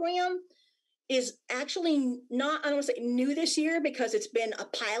 5 program is actually not, I don't want to say new this year because it's been a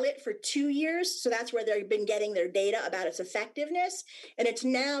pilot for 2 years. So that's where they've been getting their data about its effectiveness. And it's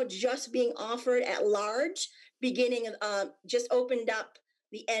now just being offered at large, just opened up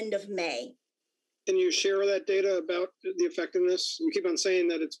the end of May. Can you share that data about the effectiveness? You keep on saying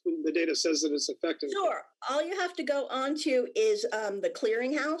that the data says that it's effective. Sure. All you have to go on to is the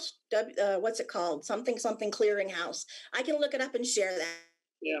clearinghouse. What's it called? Something clearinghouse. I can look it up and share that.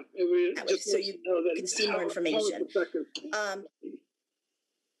 Yeah, so you can see more information.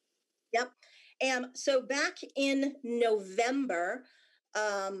 Yep. And so back in November,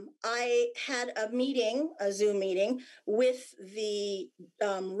 I had a Zoom meeting with the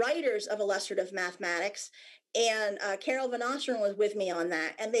writers of Illustrative Mathematics, and Carol Van Osteren was with me on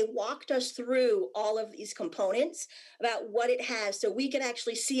that. And they walked us through all of these components about what it has so we could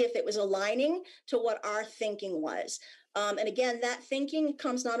actually see if it was aligning to what our thinking was. And again, that thinking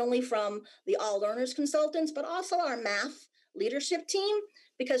comes not only from the All Learners consultants, but also our math leadership team,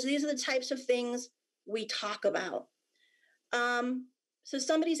 because these are the types of things we talk about. So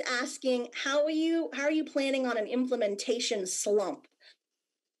somebody's asking, how are you planning on an implementation slump?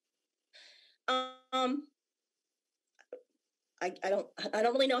 I don't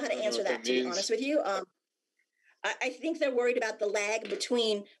really know how to answer that, to be honest with you. I think they're worried about the lag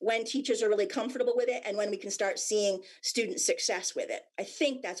between when teachers are really comfortable with it and when we can start seeing student success with it. I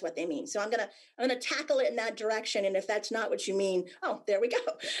think that's what they mean. So I'm gonna tackle it in that direction. And if that's not what you mean, oh, there we go.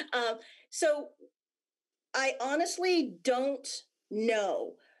 So I honestly don't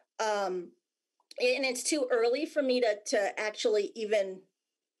know. And it's too early for me to actually even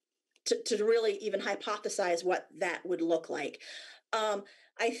to really even hypothesize what that would look like.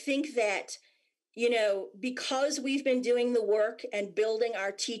 I think that, because we've been doing the work and building our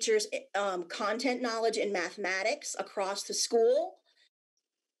teachers' content knowledge in mathematics across the school,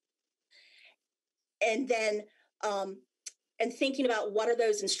 and then and thinking about what are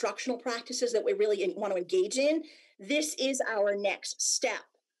those instructional practices that we really want to engage in, this is our next step.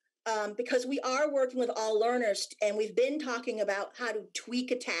 Because we are working with All Learners, and we've been talking about how to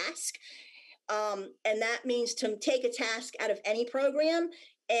tweak a task. And that means to take a task out of any program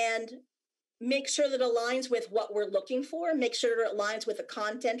and make sure that it aligns with what we're looking for, make sure it aligns with the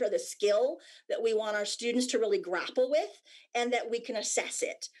content or the skill that we want our students to really grapple with, and that we can assess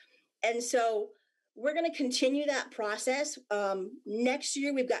it. And so we're going to continue that process. Next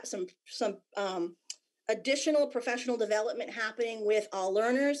year, we've got some additional professional development happening with All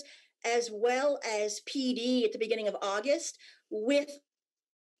Learners, as well as PD at the beginning of August with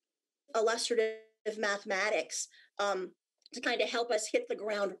Illustrative Mathematics, to kind of help us hit the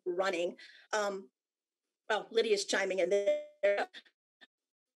ground running. Lydia's chiming in there.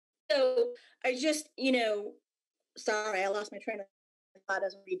 So I just, sorry, I lost my train of thought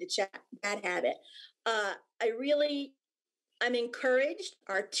as I read the chat. Bad habit. I'm encouraged.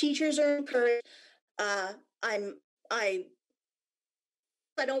 Our teachers are encouraged. I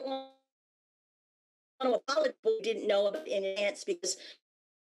don't want to apologize. We didn't know about in advance because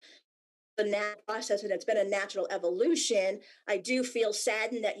the natural process, and it's been a natural evolution. I do feel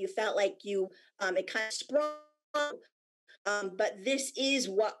saddened that you felt like it kind of sprung. But this is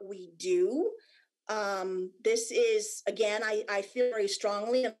what we do. This is, again, I feel very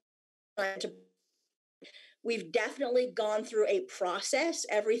strongly. We've definitely gone through a process,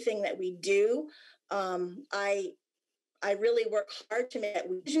 everything that we do. I really work hard to make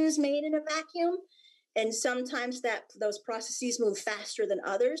decisions made in a vacuum. And sometimes those processes move faster than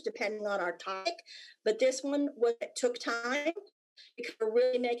others, depending on our topic. But this one took time because we're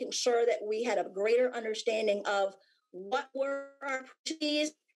really making sure that we had a greater understanding of what were our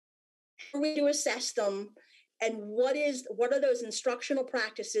opportunities, how are we to assess them, and what are those instructional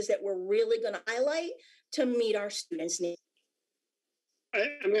practices that we're really going to highlight to meet our students' needs.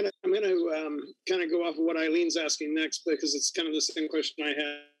 I'm gonna kind of go off of what Eileen's asking next, because it's kind of the same question I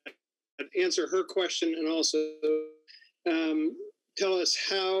had. I'd answer her question and also tell us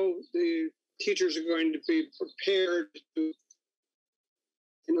how the teachers are going to be prepared to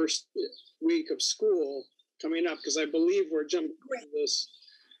the first week of school coming up, because I believe we're jumping into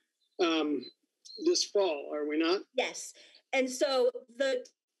this fall, are we not? Yes. And so the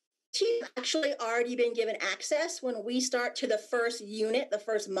team actually already been given access when we start to the first unit, the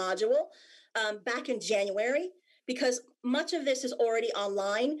first module, back in January, because much of this is already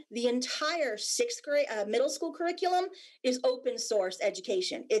online. The entire sixth grade middle school curriculum is open source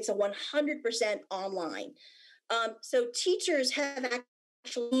education. It's a 100% online. So teachers have actually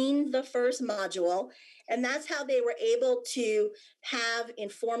seen the first module, and that's how they were able to have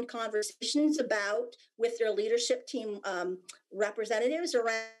informed conversations with their leadership team representatives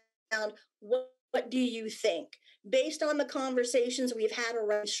around what do you think? Based on the conversations we've had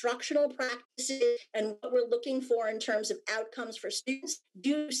around instructional practices and what we're looking for in terms of outcomes for students, do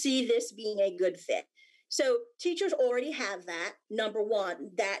you see this being a good fit? So teachers already have that, number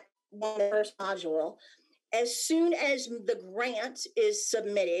one, that first module. As soon as the grant is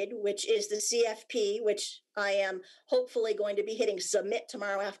submitted, which is the CFP, which I am hopefully going to be hitting submit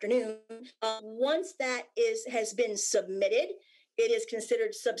tomorrow afternoon, once that has been submitted, it is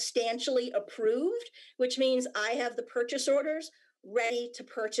considered substantially approved, which means I have the purchase orders ready to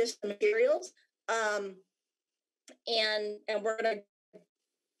purchase the materials. And we're going to,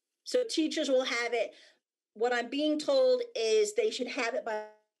 so teachers will have it. What I'm being told is they should have it by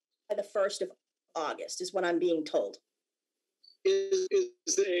the 1st of August is what I'm being told.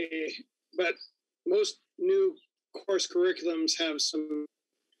 But most new course curriculums have some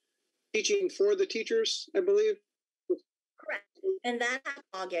teaching for the teachers, I believe. Correct. And that's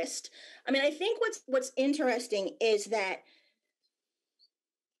August. I mean, I think what's interesting is that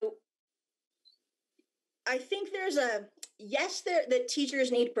I think there's that teachers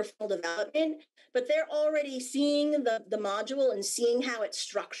need professional development, but they're already seeing the module and seeing how it's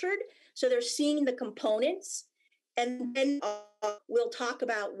structured. So they're seeing the components, and then we'll talk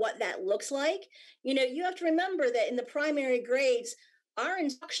about what that looks like. You have to remember that in the primary grades, our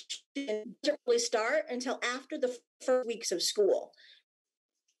instruction doesn't really start until after the first weeks of school.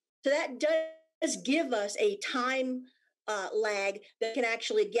 So that does give us a time lag that can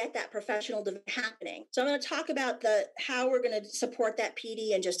actually get that professional development happening. So I'm going to talk about how we're going to support that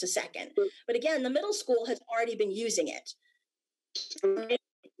PD in just a second. But again, the middle school has already been using it.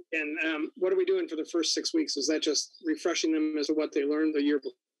 And what are we doing for the first 6 weeks? Is that just refreshing them as to what they learned the year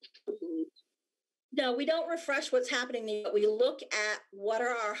before? No, we don't refresh what's happening. We look at what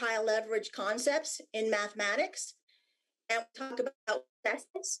are our high leverage concepts in mathematics, and we talk about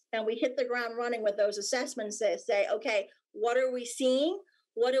assessments, and we hit the ground running with those assessments that say, okay, what are we seeing?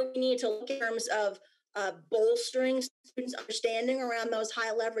 What do we need to look in terms of bolstering students' understanding around those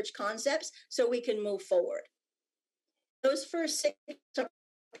high leverage concepts so we can move forward? Those first 6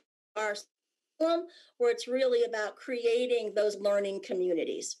 are where it's really about creating those learning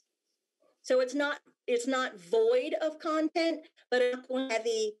communities. So it's not void of content, but it's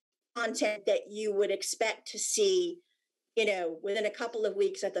heavy content that you would expect to see, within a couple of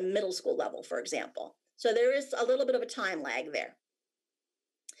weeks at the middle school level, for example. So there is a little bit of a time lag there.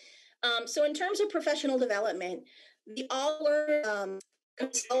 So in terms of professional development, the all-learn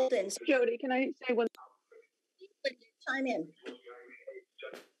consultants. Jody, can I say one? Chime in.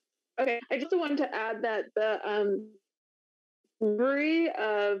 Okay, I just wanted to add that the delivery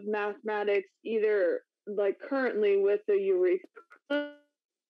of mathematics, either like currently with the Eureka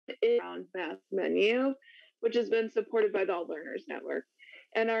around Math Menu, which has been supported by the All Learners Network.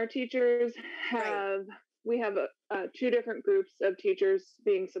 And our teachers have, we have two different groups of teachers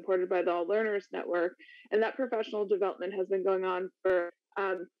being supported by the All Learners Network. And that professional development has been going on for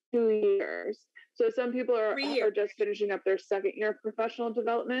 2 years. So some people are just finishing up their second year of professional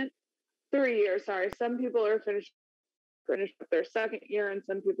development. 3 years, sorry. Some people are finished up their second year and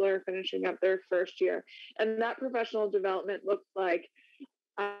some people are finishing up their first year. And that professional development looks like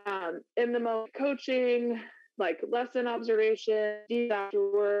in the moment coaching, like lesson observation,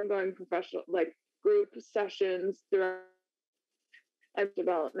 afterward, going professional, like group sessions throughout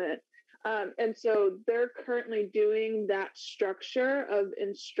development. And so they're currently doing that structure of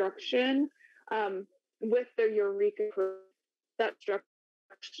instruction with their Eureka. That structure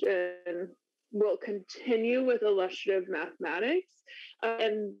will continue with illustrative mathematics,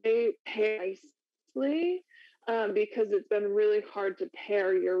 and they pay nicely because it's been really hard to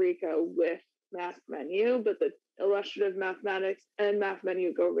pair Eureka with Math Menu, but the illustrative mathematics and Math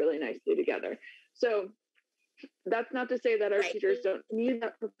Menu go really nicely together. So that's not to say that our teachers don't need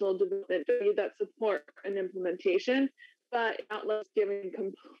that professional development, don't need that support and implementation, but not less giving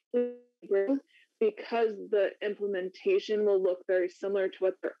complete growth, because the implementation will look very similar to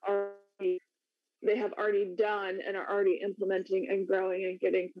what they have already done and are already implementing and growing and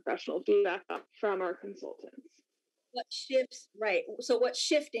getting professional feedback from our consultants. What shifts, right? So what's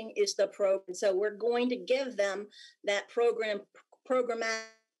shifting is the program. So we're going to give them that programmatic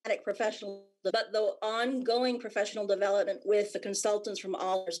professional, but the ongoing professional development with the consultants from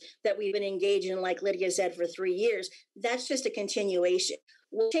Allers that we've been engaged in, like Lydia said, for 3 years, that's just a continuation.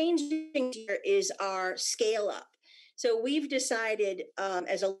 What's changing here is our scale up. So we've decided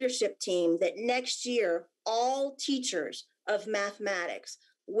as a leadership team that next year, all teachers of mathematics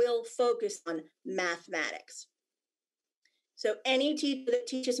will focus on mathematics. So any teacher that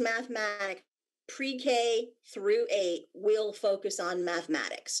teaches mathematics pre-K through 8 will focus on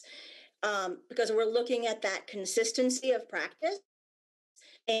mathematics because we're looking at that consistency of practice.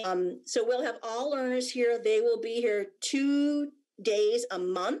 So we'll have all learners here. They will be here 2 days a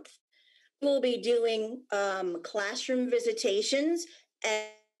month. We'll be doing classroom visitations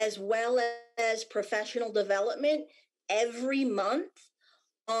as well as professional development every month,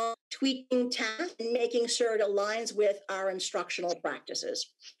 tweaking tasks and making sure it aligns with our instructional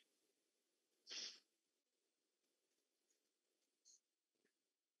practices.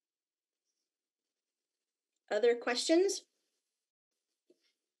 Other questions?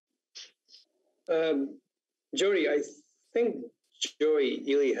 Jody, I think Joey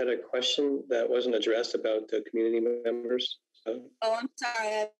Ely had a question that wasn't addressed about the community members. Oh, I'm sorry.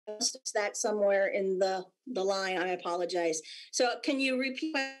 I missed that somewhere in the line. I apologize. So can you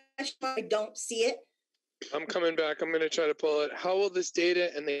repeat the question? I don't see it. I'm coming back. I'm going to try to pull it. How will this data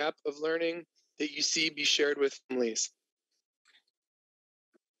and the app of learning that you see be shared with families?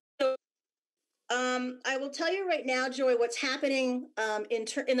 So, I will tell you right now, Joy, what's happening in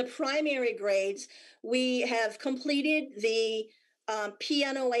the primary grades. We have completed the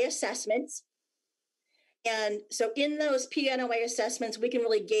PNOA assessments. And so in those PNOA assessments, we can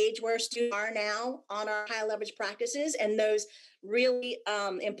really gauge where students are now on our high leverage practices and those really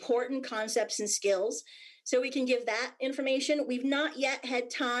important concepts and skills. So we can give that information. We've not yet had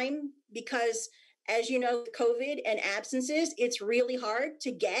time because, as you know, COVID and absences, it's really hard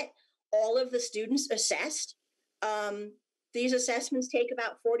to get all of the students assessed. These assessments take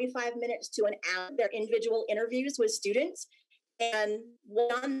about 45 minutes to an hour. They're individual interviews with students. And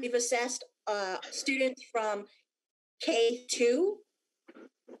one, we've assessed students from K2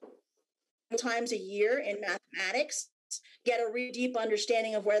 times a year in mathematics, get a really deep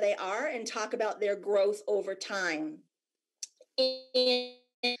understanding of where they are and talk about their growth over time.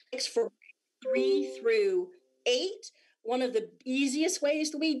 For 3 through 8, one of the easiest ways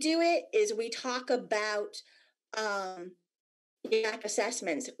that we do it is we talk about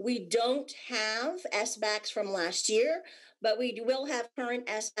assessments. We don't have SBACs from last year, but we will have current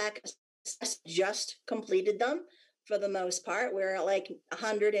SBAC just completed them for the most part. We're at like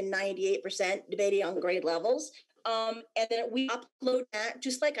 198% debating on grade levels. And then we upload that,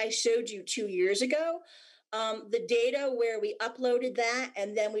 just like I showed you 2 years ago, the data where we uploaded that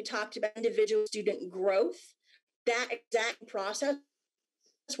and then we talked about individual student growth. That exact process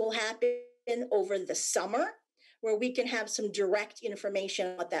will happen over the summer, where we can have some direct information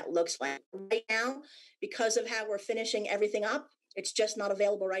on what that looks like. Right now, because of how we're finishing everything up, it's just not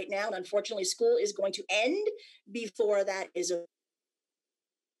available right now. And unfortunately, school is going to end before that is.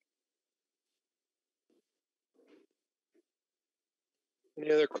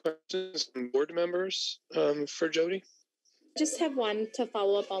 Any other questions from board members for Jody? Just have one to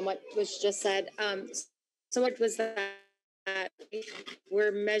follow up on what was just said. So what was that?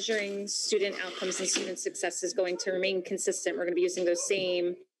 We're measuring student outcomes and student success is going to remain consistent. We're going to be using those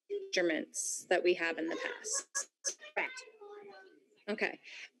same measurements that we have in the past. Correct. Okay.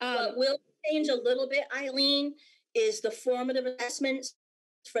 What will change a little bit, Eileen, is the formative assessments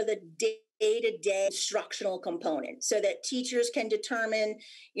for the day-to-day instructional component, so that teachers can determine,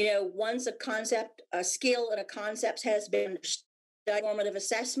 once a concept, a skill and a concept has been understood, formative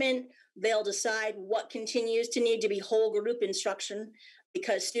assessment, they'll decide what continues to need to be whole group instruction,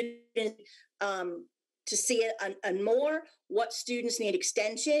 because students to see it and more, what students need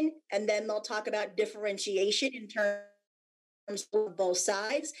extension, and then they'll talk about differentiation in terms of both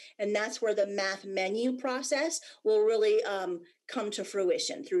sides, and that's where the math menu process will really come to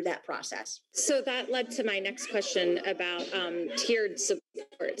fruition through that process. So that led to my next question about tiered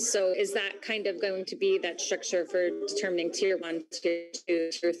support. So is that kind of going to be that structure for determining tier 1, tier 2,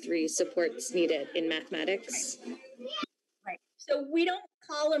 tier 3 supports needed in mathematics? Right. So we don't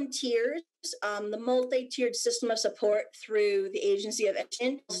call them tiers. The multi-tiered system of support through the Agency of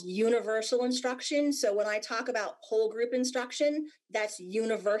Education is universal instruction. So when I talk about whole group instruction, that's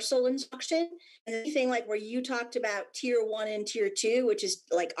universal instruction. And anything like where you talked about tier 1 and tier 2, which is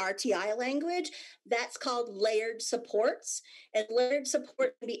like RTI language, that's called layered supports. And layered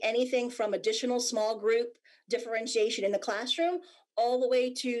support can be anything from additional small group differentiation in the classroom all the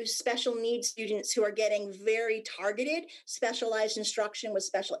way to special needs students who are getting very targeted, specialized instruction with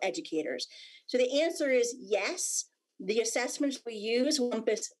special educators. So the answer is yes. The assessments we use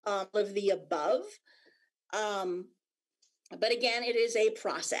encompass all of the above. But again, it is a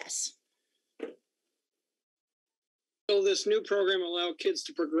process. Will this new program allow kids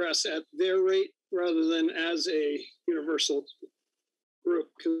to progress at their rate rather than as a universal group?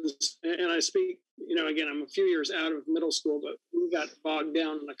 And I speak, again, I'm a few years out of middle school, but we got bogged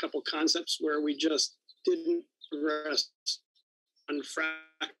down in a couple concepts where we just didn't progress on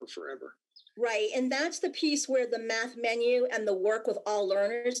fractal forever. Right, and that's the piece where the math menu and the work with all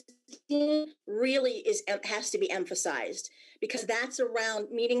learners really has to be emphasized, because that's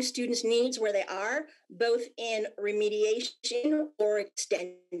around meeting students' needs where they are, both in remediation or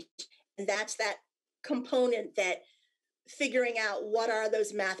extension. And that's that component that figuring out what are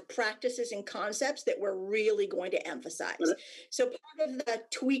those math practices and concepts that we're really going to emphasize. So part of the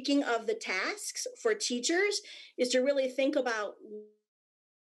tweaking of the tasks for teachers is to really think about,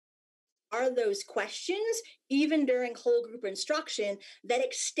 are those questions, even during whole group instruction, that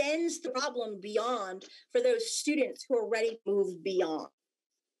extends the problem beyond for those students who are ready to move beyond.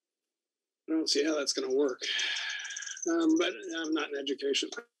 I don't see how that's going to work, but I'm not in education.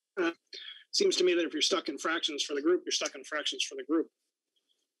 Seems to me that if you're stuck in fractions for the group, you're stuck in fractions for the group.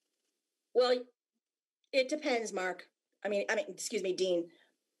 Well, it depends, Mark. Excuse me, Dean.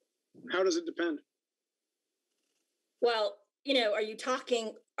 How does it depend? Well, are you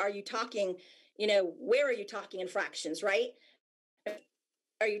talking, where are you talking in fractions, right?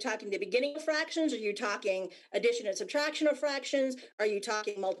 Are you talking the beginning of fractions? Are you talking addition and subtraction of fractions? Are you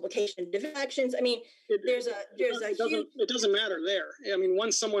talking multiplication and division fractions? It doesn't matter there.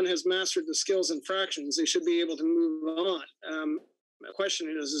 Once someone has mastered the skills in fractions, they should be able to move on. The question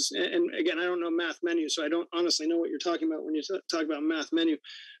is, and again, I don't know math menu, so I don't honestly know what you're talking about when you talk about math menu.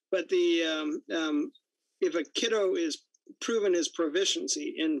 But if a kiddo is proven his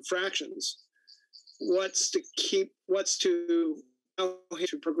proficiency in fractions, what's to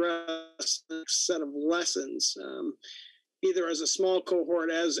progress the next set of lessons, either as a small cohort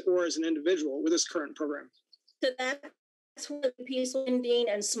or as an individual with this current program? So that's where the piece in Dean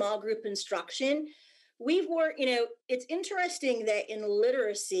and small group instruction. We've worked, it's interesting that in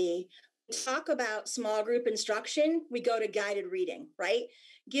literacy, we talk about small group instruction, we go to guided reading, right?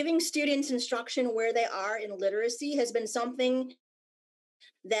 Giving students instruction where they are in literacy has been something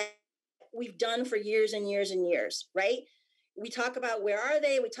that we've done for years and years and years, right? We talk about where are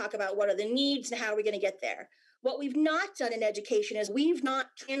they, we talk about what are the needs and how are we going to get there. What we've not done in education is we've not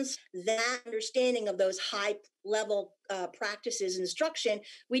transferred that understanding of those high level practices instruction.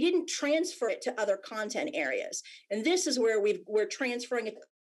 We didn't transfer it to other content areas. And this is where we're transferring it to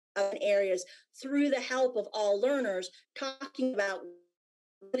other areas through the help of all learners, talking about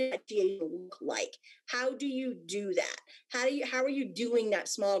what does education look like? How do you do that? How are you doing that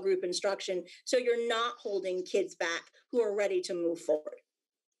small group instruction so you're not holding kids back who are ready to move forward?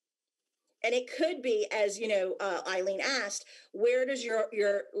 And it could be, as Eileen asked, where does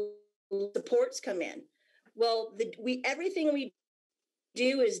your supports come in? Well, everything we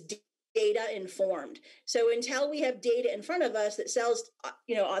do is data informed. So until we have data in front of us that sells,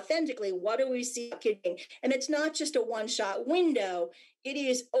 authentically, what do we see kids doing? And it's not just a one-shot window. It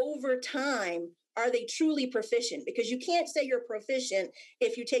is over time. Are they truly proficient? Because you can't say you're proficient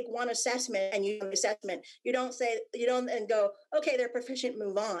if you take one assessment and you do an assessment. You don't and go, okay, they're proficient,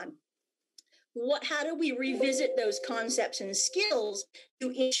 move on. How do we revisit those concepts and skills to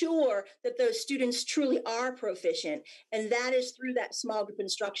ensure that those students truly are proficient? And that is through that small group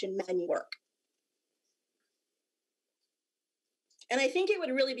instruction manual work. And I think it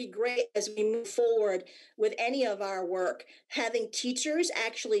would really be great as we move forward with any of our work, having teachers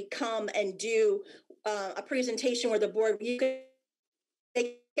actually come and do a presentation where the board, they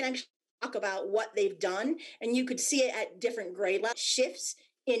can actually talk about what they've done, and you could see it at different grade level shifts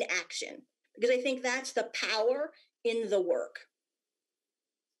in action. Because I think that's the power in the work.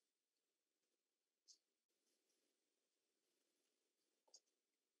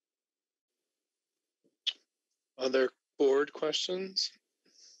 Other board questions?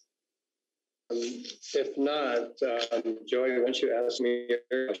 If not, Joy, why don't you ask me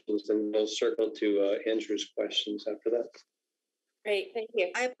your questions, and we'll circle to Andrew's questions after that. Great, thank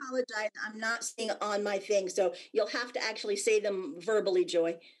you. I apologize. I'm not seeing on my thing, so you'll have to actually say them verbally,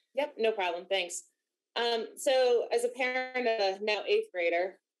 Joy. Yep, no problem. Thanks. So as a parent of a now 8th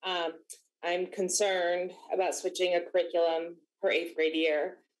grader, I'm concerned about switching a curriculum her 8th grade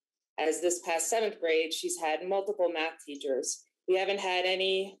year. As this past 7th grade, she's had multiple math teachers. We haven't had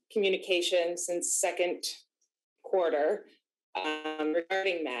any communication since 2nd quarter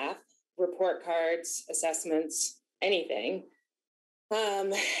regarding math, report cards, assessments, anything.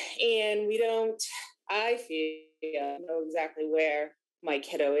 And I feel, know exactly where my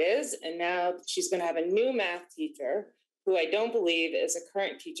kiddo is. And now she's going to have a new math teacher who I don't believe is a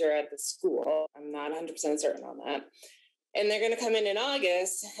current teacher at the school. I'm not 100% certain on that. And they're going to come in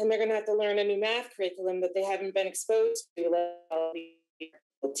August, and they're going to have to learn a new math curriculum that they haven't been exposed to like all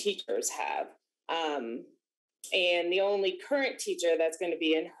the teachers have. And the only current teacher that's going to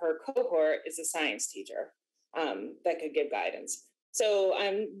be in her cohort is a science teacher that could give guidance. So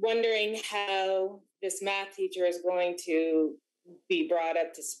I'm wondering how this math teacher is going to be brought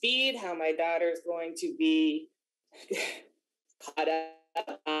up to speed, how my daughter is going to be caught up.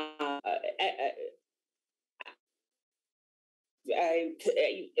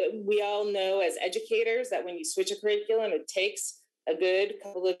 We all know as educators that when you switch a curriculum, it takes a good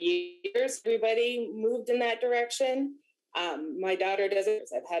couple of years. Everybody moved in that direction. My daughter doesn't.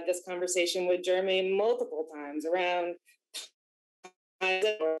 I've had this conversation with Jeremy multiple times around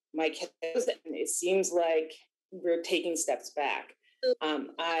my kids, and it seems like we're taking steps back.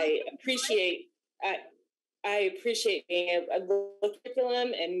 I appreciate being a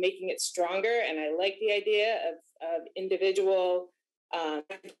curriculum and making it stronger, and I like the idea of individual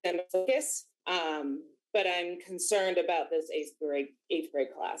academic focus, but I'm concerned about this 8th grade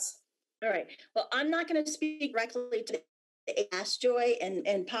class. All right. Well, I'm not going to speak directly to Ask Joy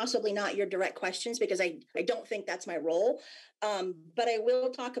and possibly not your direct questions because I don't think that's my role. But I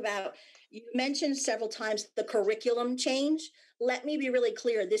will talk about, you mentioned several times the curriculum change. Let me be really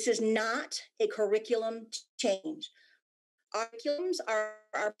clear. This is not a curriculum change. Our curriculums are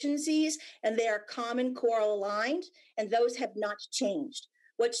our agencies, and they are Common Core aligned, and those have not changed.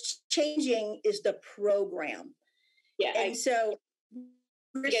 What's changing is the program. Yeah. And so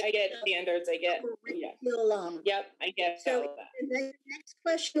I get standards. I get curriculum. Yep, I get So all of that. the next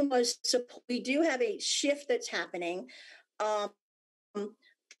question was, so we do have a shift that's happening.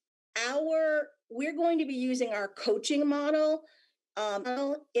 We're going to be using our coaching model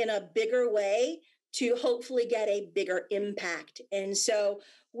in a bigger way to hopefully get a bigger impact. And so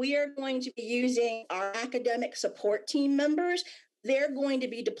we are going to be using our academic support team members. They're going to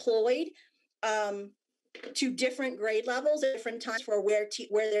be deployed to different grade levels at different times for where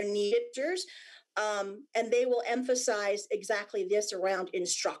they're needed. And they will emphasize exactly this around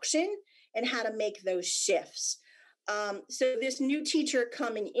instruction and how to make those shifts. So this new teacher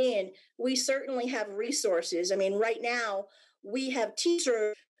coming in, we certainly have resources. I mean, right now, we have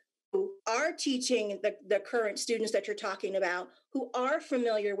teachers who are teaching the current students that you're talking about, who are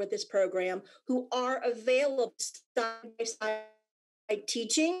familiar with this program, who are available side by side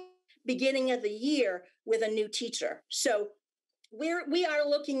teaching beginning of the year with a new teacher. So we are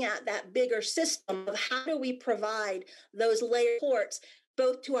looking at that bigger system of how do we provide those layered supports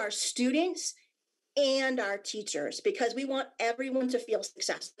both to our students and our teachers, because we want everyone to feel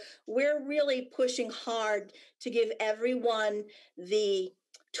successful. We're really pushing hard to give everyone the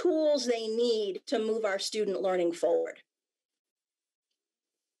tools they need to move our student learning forward.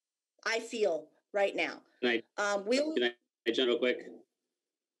 I feel right now. Can I jump real quick?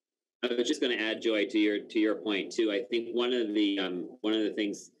 I was just going to add, Joy, to your point too. I think one of the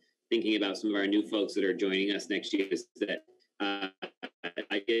things, thinking about some of our new folks that are joining us next year, is that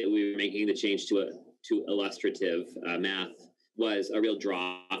we were making the change to illustrative math was a real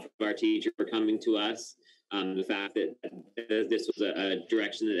draw for our teacher for coming to us. The fact that this was a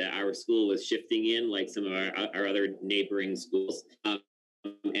direction that our school was shifting in, like some of our other neighboring schools, and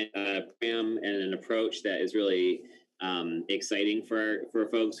a program and an approach that is really exciting for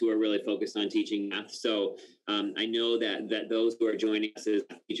folks who are really focused on teaching math. So I know that those who are joining us as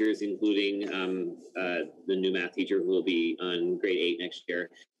teachers, including the new math teacher who will be on grade 8 next year,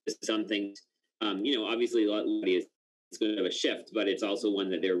 is something, obviously it's going to have a shift, but it's also one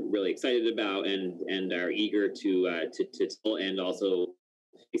that they're really excited about and are eager to and also,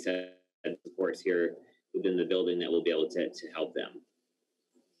 he said, supports here within the building that will be able to help them.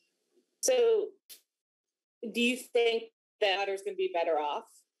 So do you think that Otter's going to be better off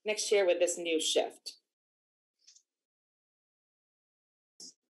next year with this new shift?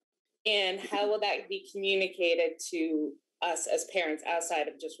 And how will that be communicated to us as parents outside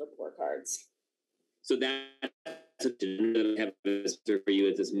of just report cards? So that's what I have for you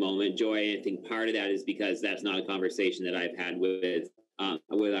at this moment, Joy. I think part of that is because that's not a conversation that I've had with our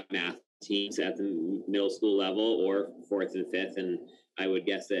math teams at the middle school level or 4th and 5th, and I would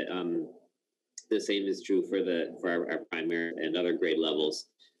guess that the same is true for our primary and other grade levels.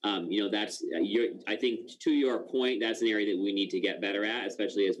 That's I think, to your point, that's an area that we need to get better at,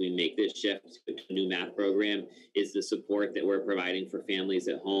 especially as we make this shift to a new math program, is the support that we're providing for families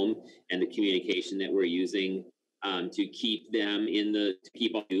at home and the communication that we're using to keep them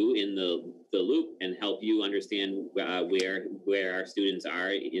keep you in the loop and help you understand where our students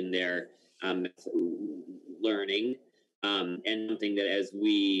are in their learning. And something that as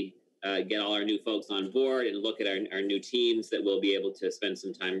we get all our new folks on board and look at our new teams, that we'll be able to spend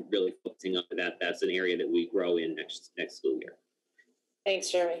some time really focusing on that. That's an area that we grow in next school year. Thanks,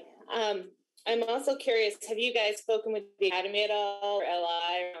 Jeremy. I'm also curious, have you guys spoken with the Academy at all, or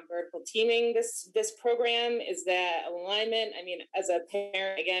LI, around vertical teaming this program? Is that alignment? I mean, as a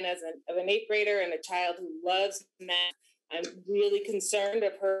parent, again, of an 8th grader and a child who loves math, I'm really concerned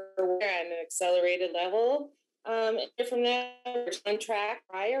of her work at an accelerated level. From that, we're on track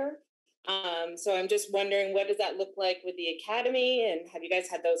prior. So I'm just wondering, what does that look like with the Academy, and have you guys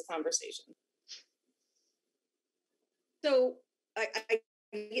had those conversations? So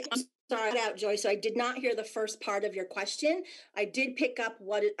I'm sorry out, Joy. So I did not hear the first part of your question. I did pick up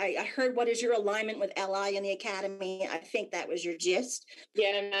I heard. What is your alignment with LI and the Academy? I think that was your gist. Yeah,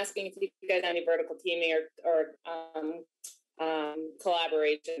 and I'm asking if you guys have any vertical teaming or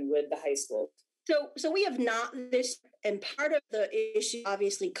collaboration with the high school. So we have not this, and part of the issue,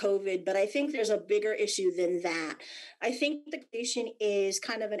 obviously COVID, but I think there's a bigger issue than that. I think the conversation is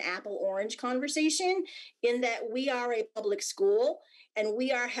kind of an apple-orange conversation, in that we are a public school and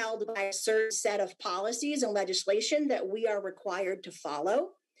we are held by a certain set of policies and legislation that we are required to follow.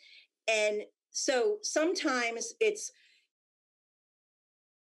 And so sometimes it's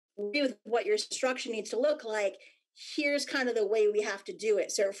with what your instruction needs to look like. Here's kind of the way we have to do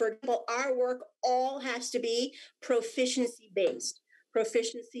it. So, for example, our work all has to be proficiency-based,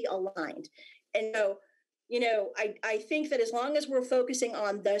 proficiency aligned. And so, I think that as long as we're focusing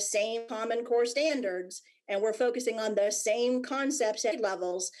on the same Common Core standards and we're focusing on the same concepts at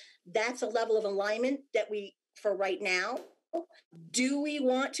levels, that's a level of alignment that we, for right now. Do we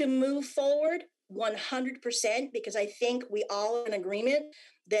want to move forward? 100%, because I think we all are in agreement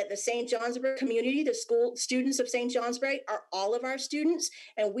that the St. Johnsbury community, the school students of St. Johnsbury, are all of our students,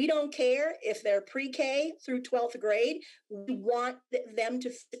 and we don't care if they're pre-K through 12th grade. We want them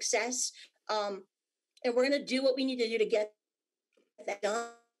to success, and we're going to do what we need to do to get that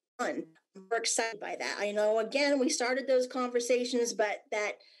done. We're excited by that. I know, again, we started those conversations, but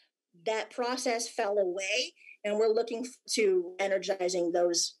that process fell away, and we're looking to energizing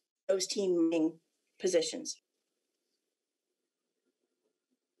those teaming positions.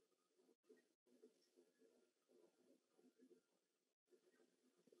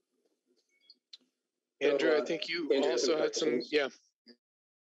 Andrew, I think you also had some, yeah.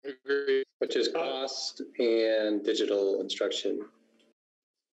 Agree. Which is cost and digital instruction.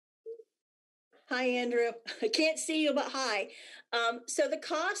 Hi, Andrew. I can't see you, but hi. So the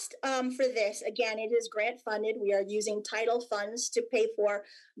cost for this, again, it is grant funded. We are using title funds to pay for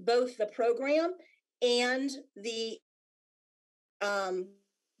both the program and the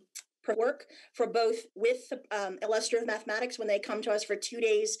work for both with illustrative mathematics when they come to us for 2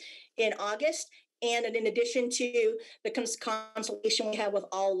 days in August, and in addition to the consultation we have with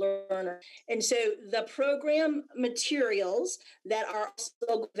all learners. And so the program materials that are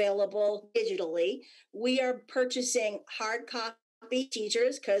also available digitally, we are purchasing hard copy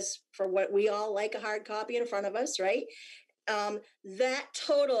teachers, because for what we all like a hard copy in front of us, right? That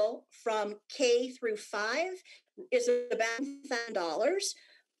total from K through 5 is about $1,000.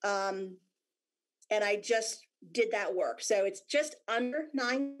 And I just did that work. So it's just under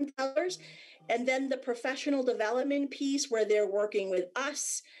 $9. And then the professional development piece where they're working with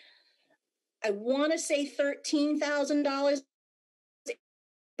us, I want to say $13,000,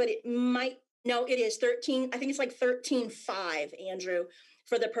 but it might, no, it is 13. I think it's like 13.5, Andrew,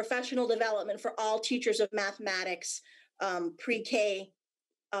 for the professional development for all teachers of mathematics, pre-K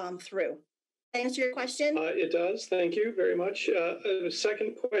through. Answer your question? It does. Thank you very much. The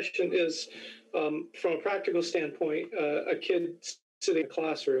second question is, from a practical standpoint, a kid sitting in a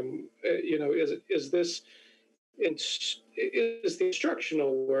classroom, is the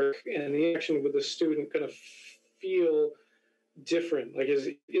instructional work and the action with the student going to feel different? Like, is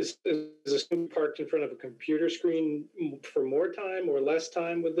a student parked in front of a computer screen for more time or less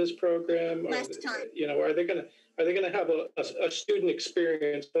time with this program? Less time. Are they going to have a student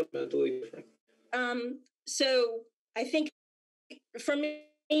experience fundamentally different? So I think for me,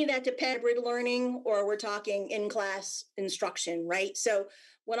 that depends on hybrid learning, or we're talking in-class instruction, right? So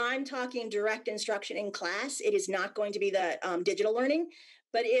when I'm talking direct instruction in class, it is not going to be the digital learning.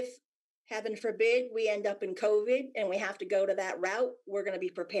 But if, heaven forbid, we end up in COVID and we have to go to that route, we're going to be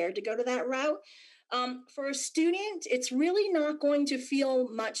prepared to go to that route. For a student, it's really not going to feel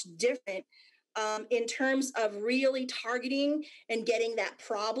much different in terms of really targeting and getting that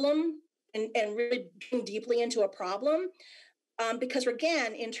problem and really digging deeply into a problem. Because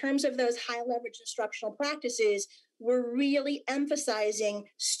again, in terms of those high leverage instructional practices, we're really emphasizing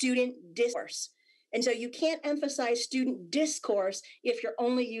student discourse. And so you can't emphasize student discourse if you're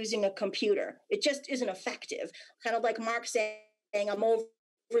only using a computer. It just isn't effective. Kind of like Mark saying, I'm over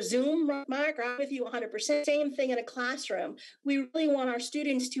Zoom, Mark, I'm with you 100%. Same thing in a classroom. We really want our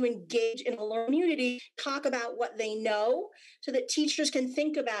students to engage in a learning community, talk about what they know so that teachers can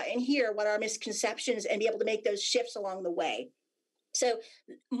think about and hear what are misconceptions and be able to make those shifts along the way. So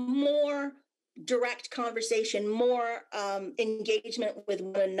more direct conversation, more engagement with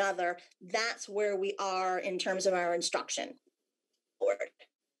one another. That's where we are in terms of our instruction.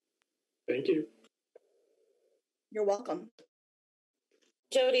 Thank you. You're welcome.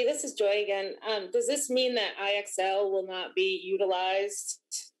 Jody, this is Joy again. Does this mean that IXL will not be utilized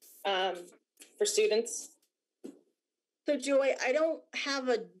for students? So Joy, I don't have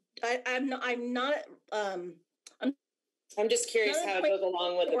I'm just curious how it goes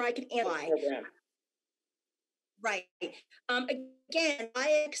along with I can analyze. Program. Right. Again,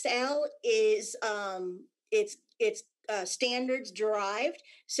 IXL is it's standards derived,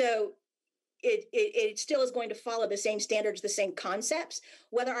 so it still is going to follow the same standards, the same concepts.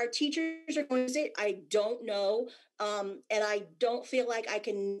 Whether our teachers are going to use it, I don't know, and I don't feel like I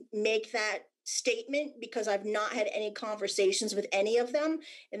can make that statement because I've not had any conversations with any of them,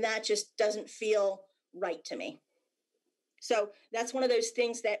 and that just doesn't feel right to me. So that's one of those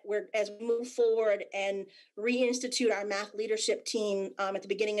things that as we move forward and reinstitute our math leadership team at the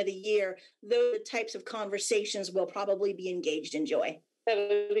beginning of the year, those types of conversations will probably be engaged in, Joy. That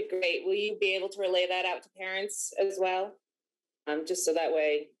would be great. Will you be able to relay that out to parents as well? Just so that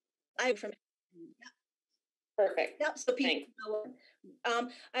way. Perfect. Yep. So people know.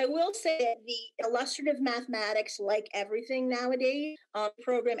 I will say that the illustrative mathematics, like everything nowadays,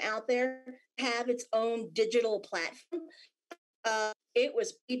 program out there, have its own digital platform. It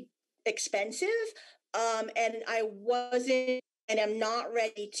was expensive, and I wasn't, and I'm not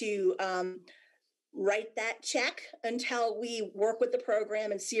ready to write that check until we work with the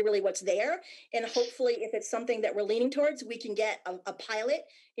program and see really what's there. And hopefully, if it's something that we're leaning towards, we can get a pilot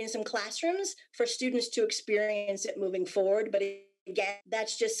in some classrooms for students to experience it moving forward. But again,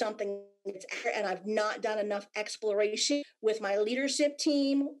 that's just something that's, and I've not done enough exploration with my leadership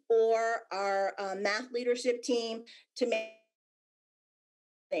team or our math leadership team to make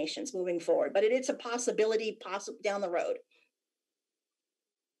nations moving forward. But it's a possibility down the road.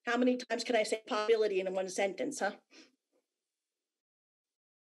 How many times can I say possibility in one sentence, huh?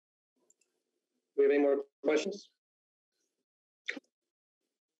 Do we have any more questions?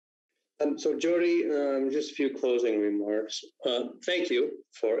 So Jody, just a few closing remarks. Thank you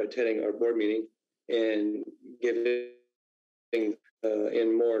for attending our board meeting and giving,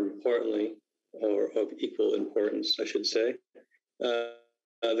 and more importantly, or of equal importance, I should say,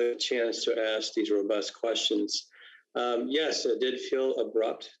 the chance to ask these robust questions. Yes, it did feel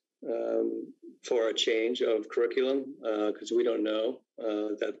abrupt for a change of curriculum because we don't know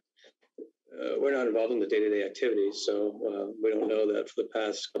that we're not involved in the day-to-day activities, so we don't know that for the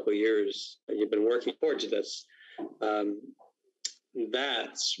past couple of years you've been working towards this.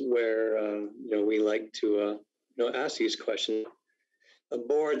 That's where we like to ask these questions. A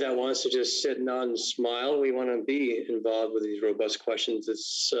board that wants to just sit, nod, and smile, we want to be involved with these robust questions.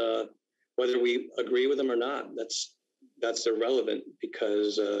 It's whether we agree with them or not. That's irrelevant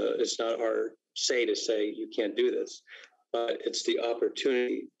because it's not our say to say you can't do this, but it's the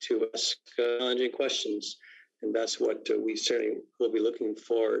opportunity to ask challenging questions, and that's what we certainly will be looking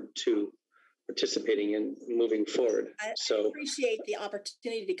forward to participating in moving forward. I So appreciate the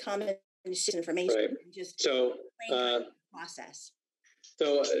opportunity to comment and share information right. and just so process.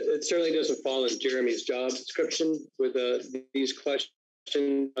 So it certainly doesn't fall in Jeremy's job description with these questions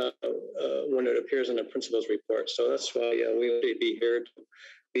when it appears in the principal's report. So that's why we would be here to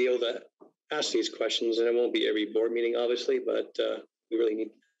be able to ask these questions, and it won't be every board meeting, obviously, but we really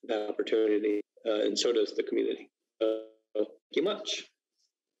need that opportunity, and so does the community. Thank you much.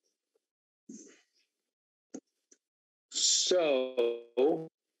 So,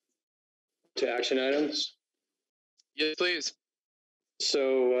 to action items. Yes, please.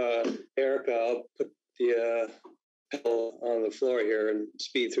 So, Erica, I'll put the pedal on the floor here and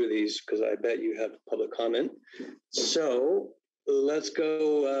speed through these because I bet you have public comment. So, let's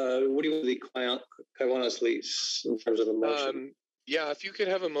go. What do you want the Kiwanis lease in terms of the motion? Yeah, if you could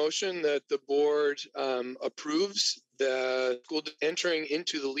have a motion that the board approves the school entering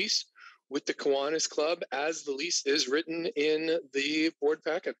into the lease with the Kiwanis Club as the lease is written in the board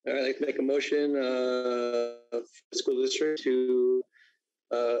packet. All right, I'd like to make a motion for the school district to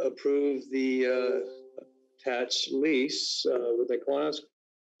approve the attached lease with the Kiwanis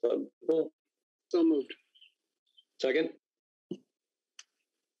Club. Cool. So moved. Second?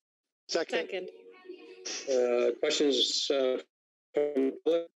 Second. Questions from the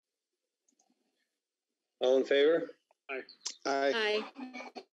public? All in favor? Aye. Aye.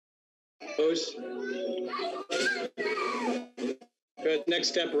 Opposed? Good. Next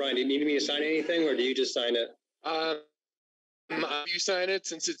step, Ryan. Do you need me to sign anything, or do you just sign it? You sign it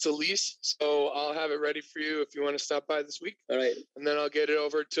since it's a lease, so I'll have it ready for you if you want to stop by this week. All right. And then I'll get it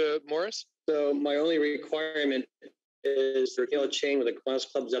over to Morris. So my only requirement is for chain with the Kiwanis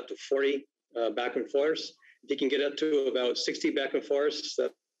clubs up to 40 back and forths. If you can get up to about 60 back and forths,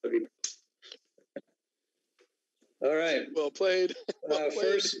 that would be. All right. Well played.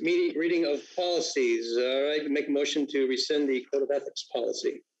 First reading of policies. All right. Make a motion to rescind the Code of Ethics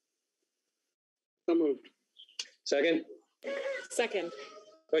policy. So moved. Second. Second.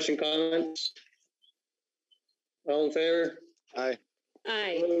 Question, comments? All in favor? Aye.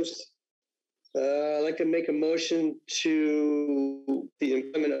 Aye. Opposed? I'd like to make a motion to the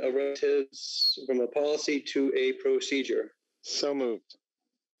employment of relatives from a policy to a procedure. So moved.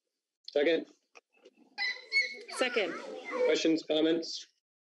 Second. Second. Questions, comments?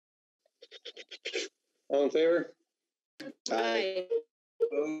 All in favor? Aye.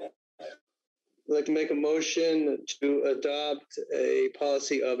 I'd like to make a motion to adopt a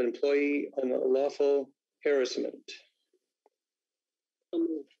policy of employee unlawful harassment.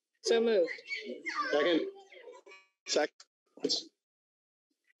 So moved. Second. Second.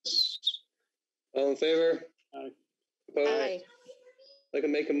 All in favor? Aye. Opposed? Aye. I'd like to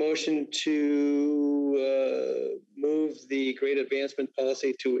make a motion to move the grade advancement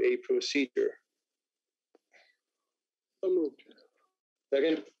policy to a procedure. So moved.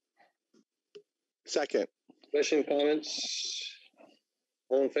 Second. Second. Question, comments?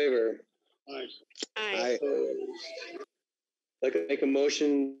 All in favor? Aye. Aye. Opposed? I'd like to make a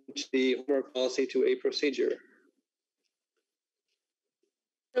motion to the homework policy to a procedure.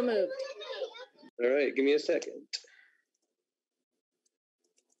 So moved. All right, give me a second.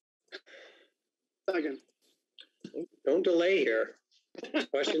 Second. Don't delay here.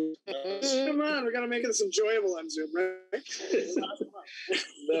 Questions? Come on, we got to make this enjoyable on Zoom, right?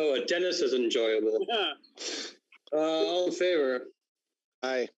 No, attendance is enjoyable. Yeah. All in favor?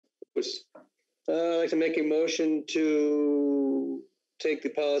 Aye. I'd like to make a motion to take the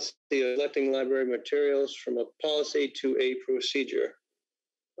policy of collecting library materials from a policy to a procedure.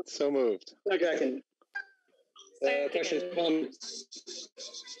 So moved. Second. Questions, comments?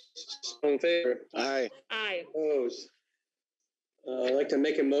 All in favor? Aye. Aye. Opposed? I'd like to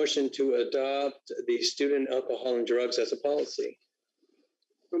make a motion to adopt the student alcohol and drugs as a policy.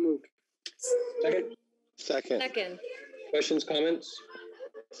 So moved. Second. Second. Second. Questions, comments?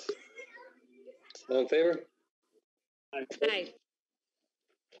 All in favor? Aye.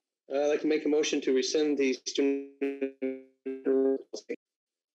 I'd like to make a motion to rescind the student policy.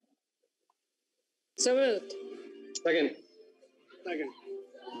 So moved. Second. Second.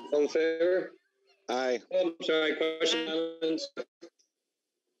 All in favor? Aye. Oh, I'm sorry, question, comments?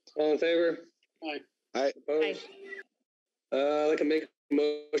 All in favor? Aye. Aye. Opposed? I'd like to make a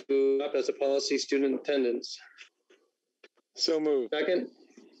motion to adopt as a policy student attendance. So moved. Second?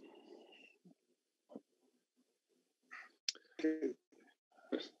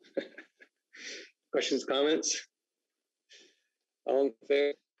 Questions, comments? All in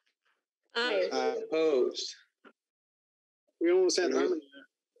favor? Aye. Opposed? We almost had harmony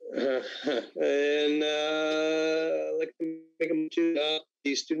there. And I'd like to make a motion to adopt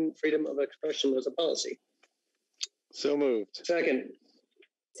the student freedom of expression as a policy. So moved. Second.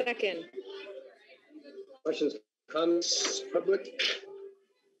 Second. Questions, comments, public?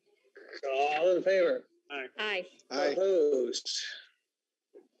 All in favor? Aye. Aye. Opposed?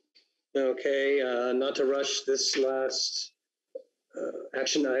 Okay, not to rush this last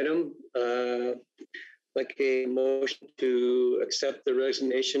action item. Like a motion to accept the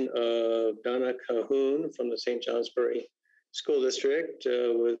resignation of Donna Cahoon from the St. Johnsbury School District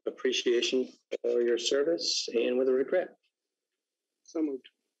with appreciation for your service and with a regret. So moved.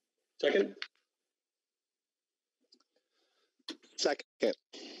 Second? Second.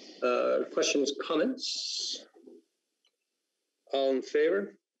 Questions, comments? All in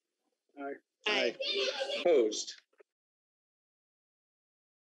favor? Aye. Opposed?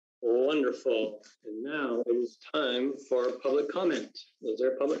 Wonderful. And now it is time for public comment. Is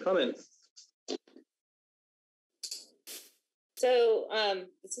there public comment? So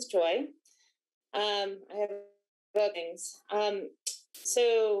this is Joy. I have other things.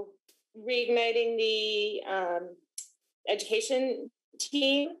 So reigniting the education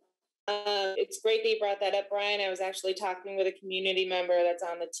team. It's great that you brought that up, Brian. I was actually talking with a community member that's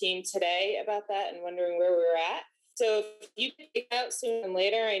on the team today about that and wondering where we were at. So if you can get out sooner than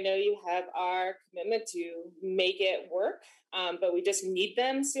later, I know you have our commitment to make it work, but we just need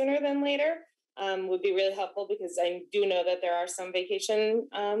them sooner than later. Would be really helpful because I do know that there are some vacation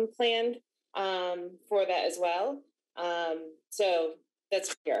planned for that as well. So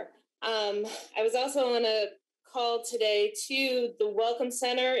that's clear. I was also on a call today too. The Welcome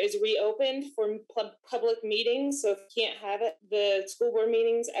Center is reopened for public meetings. So if you can't have it, the school board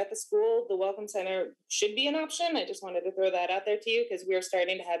meetings at the school, the Welcome Center should be an option. I just wanted to throw that out there to you because we are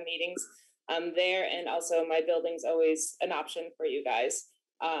starting to have meetings there. And also my building's always an option for you guys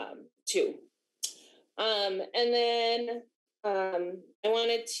too. And then I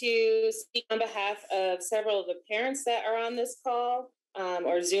wanted to speak on behalf of several of the parents that are on this call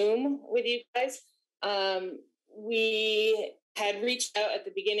or Zoom with you guys. We had reached out at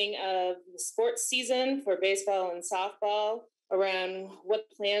the beginning of the sports season for baseball and softball around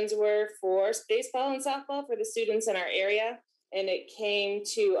what plans were for baseball and softball for the students in our area. And it came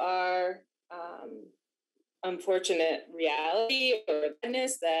to our unfortunate reality or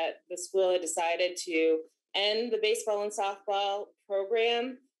sadness that the school had decided to end the baseball and softball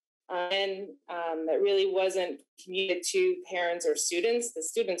program. And that really wasn't communicated to parents or students. The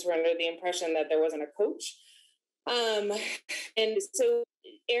students were under the impression that there wasn't a coach. And so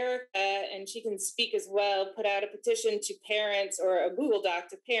Erica, and she can speak as well, put out a petition to parents or a Google Doc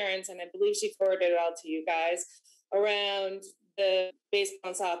to parents, and I believe she forwarded it all to you guys around the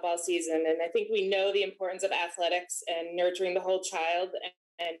baseball and softball season. And I think we know the importance of athletics and nurturing the whole child,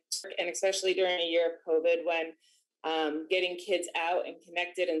 and especially during a year of COVID when getting kids out and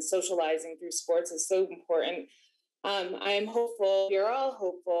connected and socializing through sports is so important. I am hopeful, you're all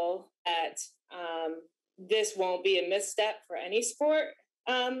hopeful that this won't be a misstep for any sport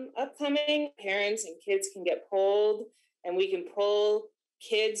upcoming. Parents and kids can get pulled, and we can pull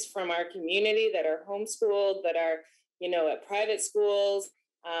kids from our community that are homeschooled, that are, at private schools,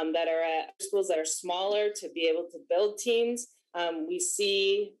 that are at schools that are smaller to be able to build teams. We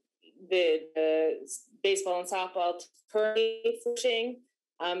see the baseball and softball currently flourishing.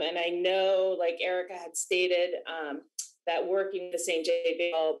 And I know, like Erica had stated, that working the St. J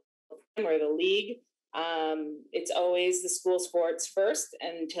baseball or the league, it's always the school sports first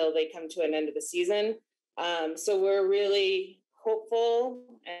until they come to an end of the season. So we're really hopeful,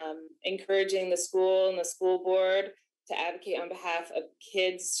 encouraging the school and the school board to advocate on behalf of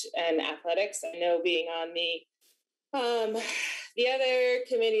kids and athletics. I know being on the other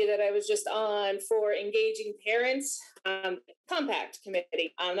committee that I was just on for engaging parents, compact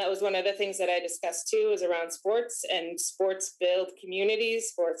committee. That was one of the things that I discussed too, was around sports, and sports build communities,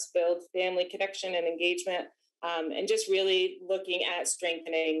 sports build family connection and engagement, and just really looking at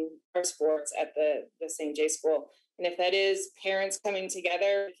strengthening our sports at the St. J school. And if that is parents coming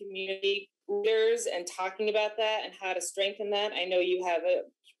together, community leaders, and talking about that and how to strengthen that, I know you have a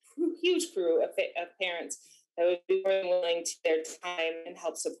huge crew of parents that would be more than willing to their time and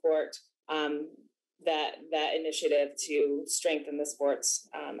help support that initiative to strengthen the sports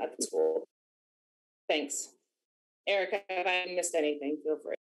at the school. Thanks. Erica, if I missed anything, feel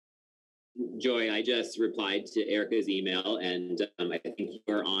free. Joy, I just replied to Erica's email, and I think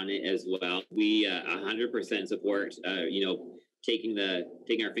you're on it as well. We 100% support, taking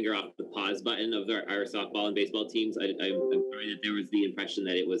our finger off the pause button of our softball and baseball teams. I'm sorry that there was the impression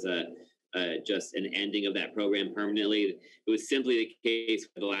that it was just an ending of that program permanently. It was simply the case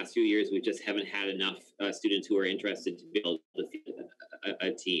for the last few years. We just haven't had enough students who are interested to build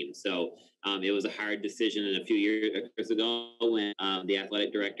a team. So it was a hard decision a few years ago when the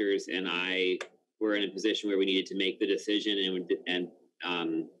athletic directors and I were in a position where we needed to make the decision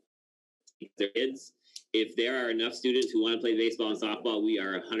and their kids. If there are enough students who want to play baseball and softball, we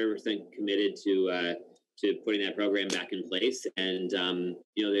are 100% committed to putting that program back in place. And,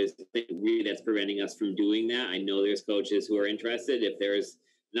 there's nothing really that's preventing us from doing that. I know there's coaches who are interested. If there's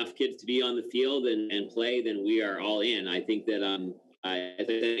enough kids to be on the field and play, then we are all in. I think that as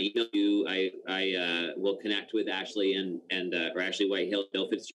I email you, I will connect with Ashley or Ashley Whitehill, Bill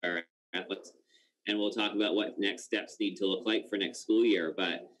Fitzgerald, athletes, and we'll talk about what next steps need to look like for next school year.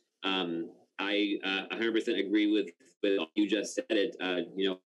 But I 100% agree with what you just said.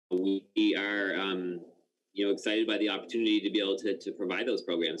 We are excited by the opportunity to be able to provide those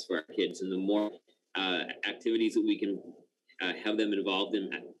programs for our kids, and the more activities that we can have them involved in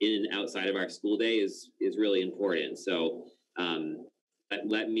and outside of our school day is really important. So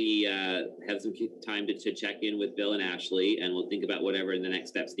let me have some time to check in with Bill and Ashley, and we'll think about whatever the next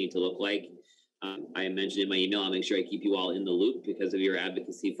steps need to look like. I mentioned in my email, I'll make sure I keep you all in the loop because of your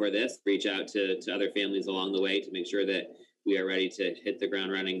advocacy for this. Reach out to other families along the way to make sure that we are ready to hit the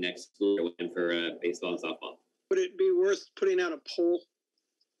ground running next school year for baseball and softball. Would it be worth putting out a poll?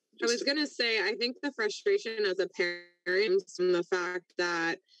 I was going to say, I think the frustration as a parent from the fact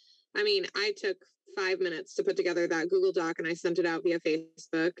that, I took 5 minutes to put together that Google Doc and I sent it out via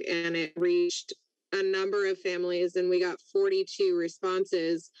Facebook, and it reached a number of families, and we got 42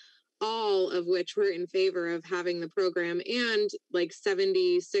 responses, all of which were in favor of having the program, and like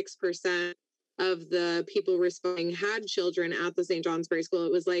 76% of the people responding had children at the St. Johnsbury school.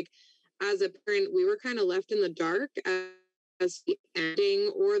 It was like, as a parent, we were kind of left in the dark as the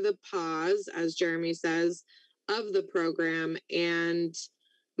ending or the pause, as Jeremy says, of the program. And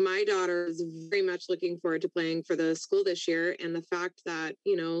my daughter is very much looking forward to playing for the school this year. And the fact that,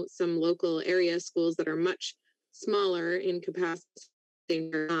 some local area schools that are much smaller in capacity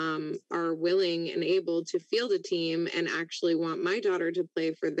are willing and able to field a team and actually want my daughter to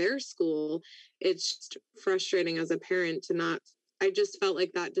play for their school. It's just frustrating as a parent to not, I just felt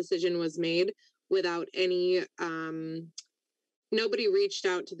like that decision was made without any, nobody reached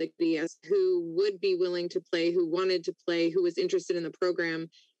out to the kids who would be willing to play, who wanted to play, who was interested in the program.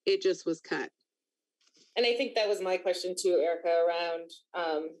 It just was cut. And I think that was my question too, Erica, around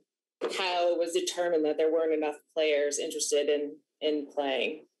how it was determined that there weren't enough players interested in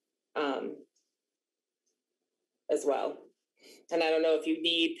playing as well. And I don't know if you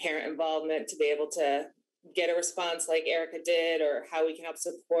need parent involvement to be able to get a response like Erica did, or how we can help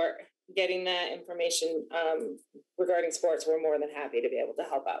support getting that information regarding sports. We're more than happy to be able to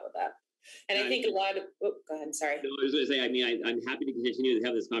help out with that. And I think a lot of, go ahead, I'm sorry. I was going to say, I'm happy to continue to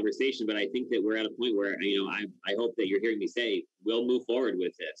have this conversation, but I think that we're at a point where, I hope that you're hearing me say, we'll move forward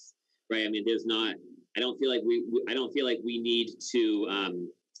with this, right? I don't feel like we need to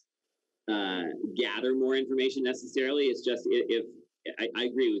gather more information necessarily. It's just, if I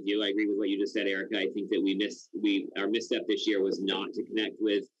agree with you. I agree with what you just said, Erica. I think that our misstep this year was not to connect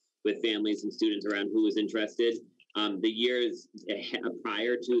with families and students around who was interested. The years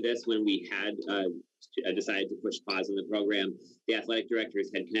prior to this, when we had decided to push pause on the program, the athletic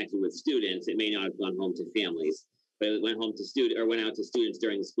directors had connected with students. It may not have gone home to families, but it went out to students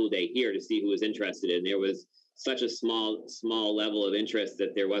during the school day here to see who was interested. And there was such a small level of interest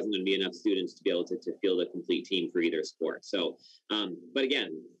that there wasn't going to be enough students to be able to field a complete team for either sport. So, but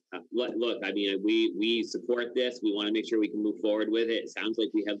again, look, we support this. We want to make sure we can move forward with it. It sounds like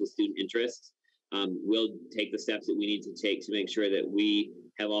we have the student interest. We'll take the steps that we need to take to make sure that we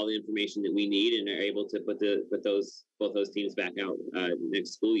have all the information that we need and are able to put both those teams back out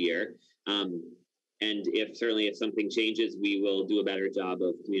next school year. And if something changes, we will do a better job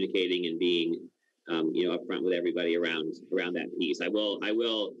of communicating and being upfront with everybody around that piece. I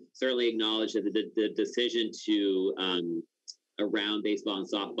will certainly acknowledge that the decision to around baseball and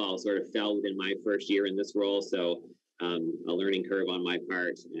softball sort of fell within my first year in this role. So a learning curve on my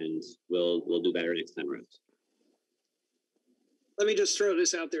part, and we'll do better next time around. let me just throw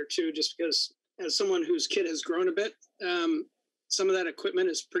this out there too, just because as someone whose kid has grown a bit, some of that equipment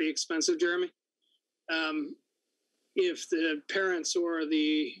is pretty expensive, Jeremy. If the parents or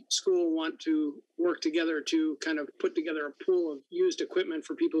the school want to work together to kind of put together a pool of used equipment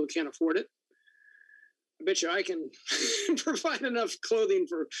for people who can't afford it, I bet you I can provide enough clothing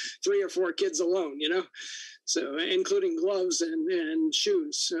for 3 or 4 kids alone, you know, so including gloves and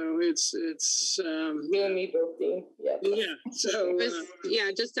shoes. So it's you and me both, Dean. Yeah. So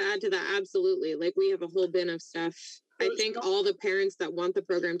yeah, just to add to that, absolutely. Like we have a whole bin of stuff. I think all the parents that want the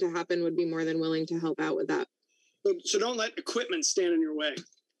program to happen would be more than willing to help out with that. So don't let equipment stand in your way.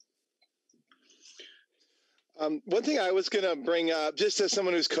 One thing I was going to bring up, just as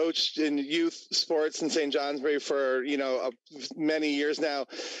someone who's coached in youth sports in St. Johnsbury for, many years now,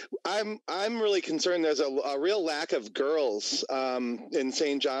 I'm really concerned there's a real lack of girls in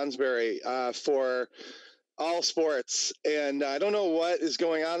St. Johnsbury for all sports. And I don't know what is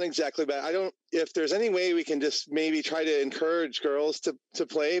going on exactly, but if there's any way we can just maybe try to encourage girls to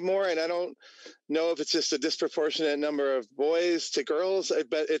play more. And I don't know if it's just a disproportionate number of boys to girls,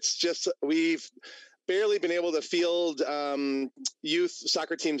 but it's just, we've barely been able to field youth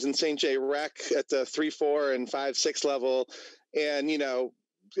soccer teams in St. J Rec at the 3, 4, and 5, 6 level. And,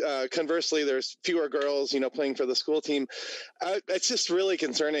 conversely, there's fewer girls, playing for the school team. It's just really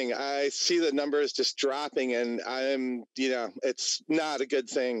concerning. I see the numbers just dropping, and it's not a good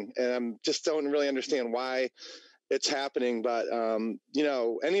thing. And I just don't really understand why it's happening. But,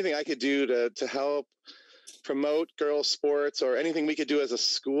 anything I could do to help promote girls sports or anything we could do as a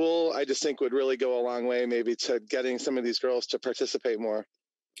school, I just think would really go a long way maybe to getting some of these girls to participate more.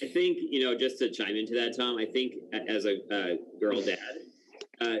 I think, just to chime into that, Tom, I think as a girl dad,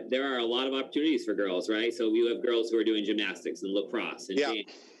 there are a lot of opportunities for girls, right? So you have girls who are doing gymnastics and lacrosse and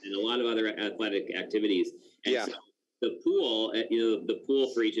dance and a lot of other athletic activities. And so the pool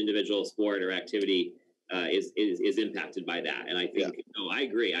for each individual sport or activity is impacted by that. And I think, I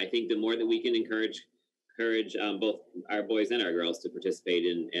agree. I think the more that we can encourage both our boys and our girls to participate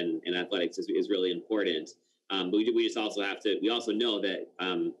in athletics is really important. But we just also we also know that,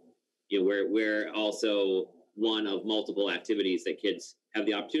 we're also one of multiple activities that kids have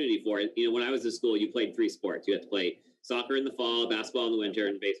the opportunity for. When I was in school, you played 3 sports. You had to play soccer in the fall, basketball in the winter,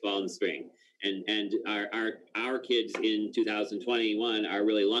 and baseball in the spring. And our kids in 2021 are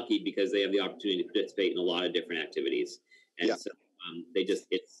really lucky because they have the opportunity to participate in a lot of different activities. And so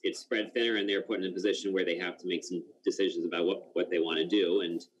it's spread thinner, and they're put in a position where they have to make some decisions about what they want to do.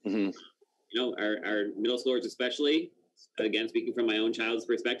 And, our middle schoolers, especially, again, speaking from my own child's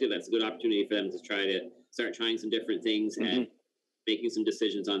perspective, that's a good opportunity for them to start trying some different things and making some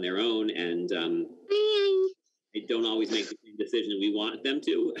decisions on their own. And they don't always make the same decision we want them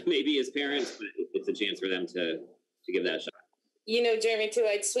to, maybe as parents, but it's a chance for them to give that a shot. Jeremy, too,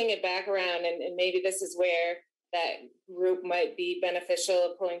 I'd swing it back around, and maybe this is where that group might be beneficial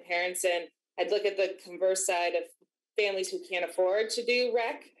of pulling parents in. I'd look at the converse side of families who can't afford to do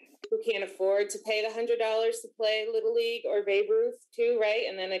rec, who can't afford to pay the $100 to play Little League or Babe Ruth too, right?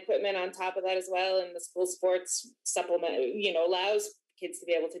 And then equipment on top of that as well. And the school sports supplement, allows kids to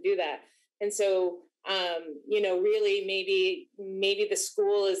be able to do that. And so, really maybe the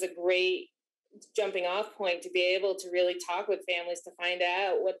school is a great jumping off point to be able to really talk with families to find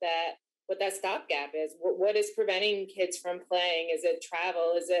out what that stopgap is. What is preventing kids from playing? Is it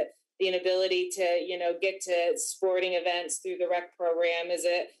travel? Is it the inability to, get to sporting events through the rec program? Is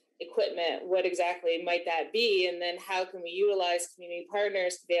it equipment? What exactly might that be? And then how can we utilize community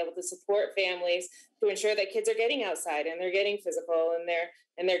partners to be able to support families to ensure that kids are getting outside and they're getting physical and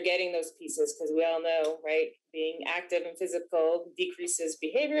they're getting those pieces? Because we all know, right, being active and physical decreases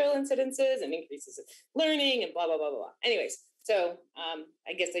behavioral incidences and increases learning and blah, blah, blah, blah, blah. Anyways, so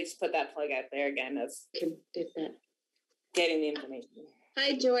I guess I just put that plug out there again of getting the information.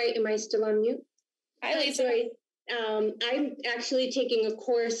 Hi, Joy. Am I still on mute? Hi, Lisa. Joy. I'm actually taking a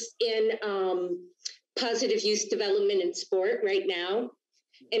course in positive youth development in sport right now.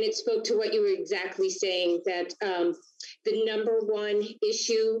 And it spoke to what you were exactly saying, that the number one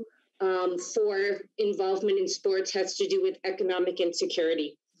issue for involvement in sports has to do with economic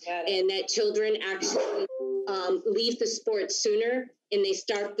insecurity. And that children actually leave the sport sooner and they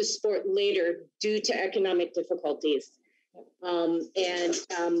start the sport later due to economic difficulties.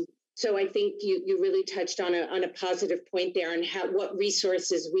 So I think you really touched on a positive point there on what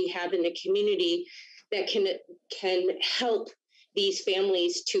resources we have in the community that can help these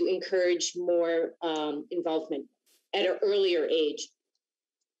families to encourage more involvement at an earlier age.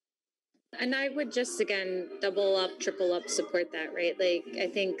 And I would just, again, double up, triple up, support that, right? Like, I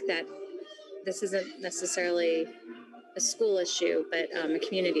think that this isn't necessarily a school issue, but a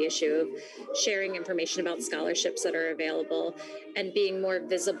community issue of sharing information about scholarships that are available and being more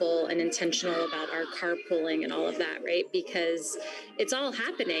visible and intentional about our carpooling and all of that, right? Because it's all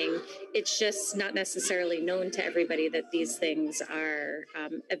happening. It's just not necessarily known to everybody that these things are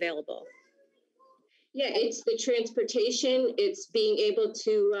available. Yeah, it's the transportation. It's being able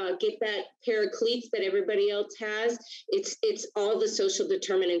to get that pair of cleats that everybody else has. It's all the social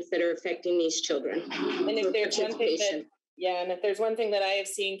determinants that are affecting these children. And if there's one thing that, and if there's one thing that I have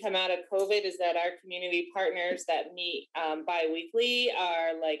seen come out of COVID is that our community partners that meet bi-weekly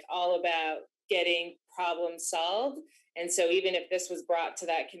are like all about getting problems solved. And so even if this was brought to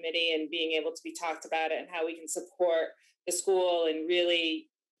that committee and being able to be talked about it and how we can support the school and really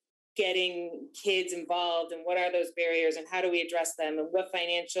getting kids involved and what are those barriers and how do we address them and what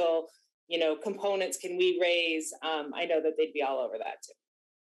financial, components can we raise? I know that they'd be all over that too.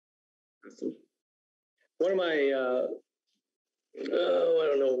 Awesome. One of my, I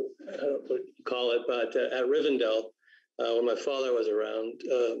don't know what you call it, but at Rivendell, when my father was around,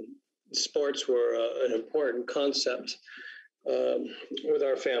 sports were an important concept with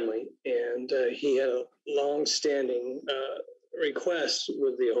our family. And he had a long-standing request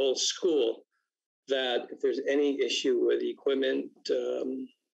with the whole school that if there's any issue with equipment,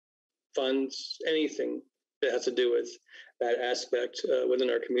 funds, anything that has to do with that aspect within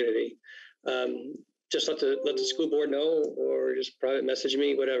our community, just let the school board know, or just private message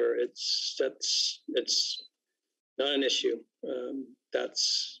me, whatever. It's not an issue.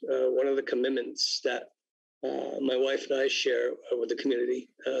 That's one of the commitments that my wife and I share with the community.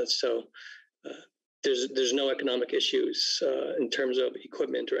 So there's no economic issues in terms of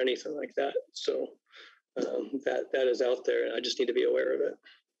equipment or anything like that. So that is out there, and I just need to be aware of it.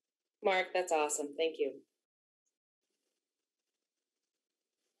 Mark, that's awesome. Thank you.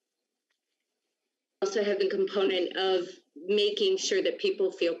 Also have the component of making sure that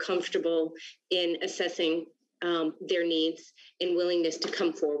people feel comfortable in assessing their needs and willingness to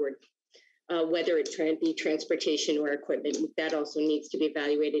come forward, whether it be transportation or equipment. That also needs to be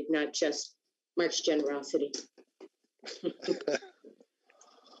evaluated, not just Mark's generosity.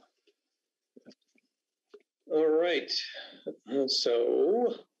 All right.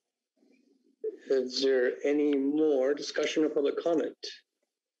 So is there any more discussion or public comment?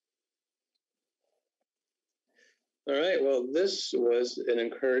 All right. Well, this was an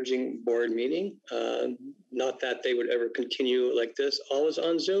encouraging board meeting. Not that they would ever continue like this, always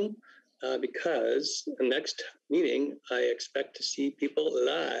on Zoom, because the next meeting, I expect to see people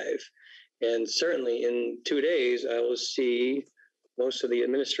live. And certainly in 2 days, I will see most of the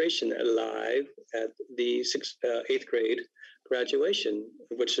administration live at the 8th grade graduation,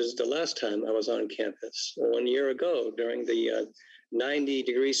 which is the last time I was on campus 1 year ago during the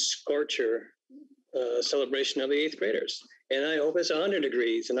 90-degree scorcher celebration of the 8th graders. And I hope it's 100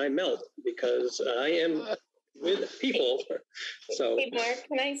 degrees and I melt because I am with people. So, hey, Mark,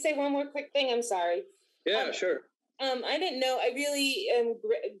 can I say one more quick thing? I'm sorry. Yeah, sure. I didn't know. I really am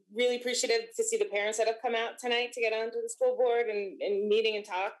really appreciative to see the parents that have come out tonight to get onto the school board and meeting and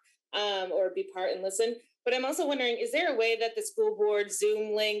talk or be part and listen. But I'm also wondering, is there a way that the school board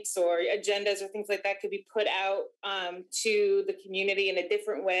Zoom links or agendas or things like that could be put out to the community in a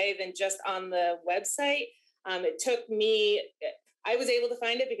different way than just on the website? It took me, I was able to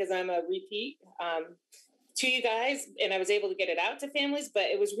find it because I'm a repeat to you guys, and I was able to get it out to families, but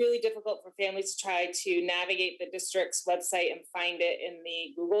it was really difficult for families to try to navigate the district's website and find it in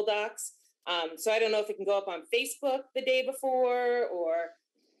the Google Docs. So I don't know if it can go up on Facebook the day before or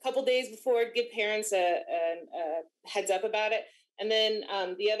a couple days before, give parents a heads up about it. And then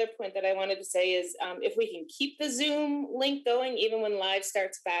the other point that I wanted to say is if we can keep the Zoom link going, even when live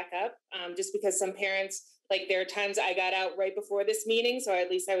starts back up, just because some parents, like there are times I got out right before this meeting, so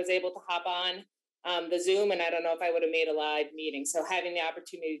at least I was able to hop on the Zoom, and I don't know if I would have made a live meeting. So having the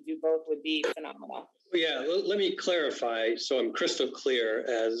opportunity to do both would be phenomenal. Yeah, let me clarify so I'm crystal clear,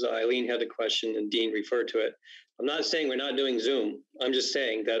 as Eileen had the question and Dean referred to it. I'm not saying we're not doing Zoom. I'm just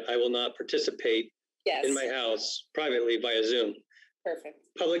saying that I will not participate in my house privately via Zoom. Perfect.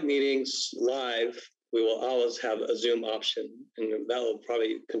 Public meetings, live, we will always have a Zoom option, and that will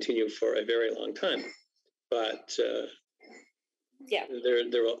probably continue for a very long time. But yeah,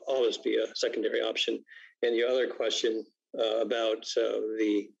 there will always be a secondary option. And the other question about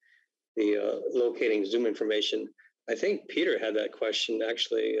the locating Zoom information, I think Peter had that question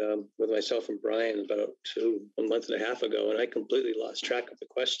actually with myself and Brian about 1.5 months ago, and I completely lost track of the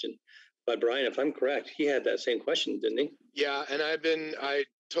question. But Brian, if I'm correct, he had that same question, didn't he? Yeah, and I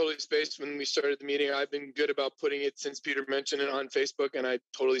totally spaced when we started the meeting. I've been good about putting it since Peter mentioned it on Facebook, and I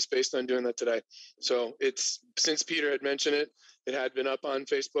totally spaced on doing that today. So it's since Peter had mentioned it, it had been up on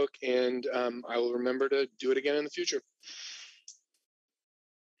Facebook, and I will remember to do it again in the future.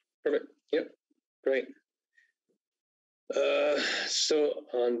 Perfect. Yep. Great. So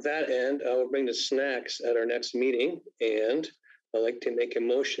on that end, I will bring the snacks at our next meeting, and I'd like to make a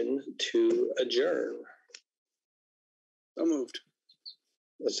motion to adjourn. So moved.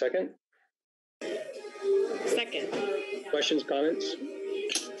 A second? Second. Questions, comments?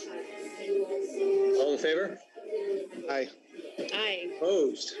 All in favor? Aye. Aye.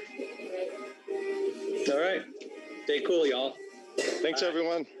 Opposed? All right. Stay cool, y'all. Thanks,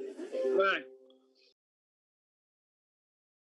 everyone. Bye.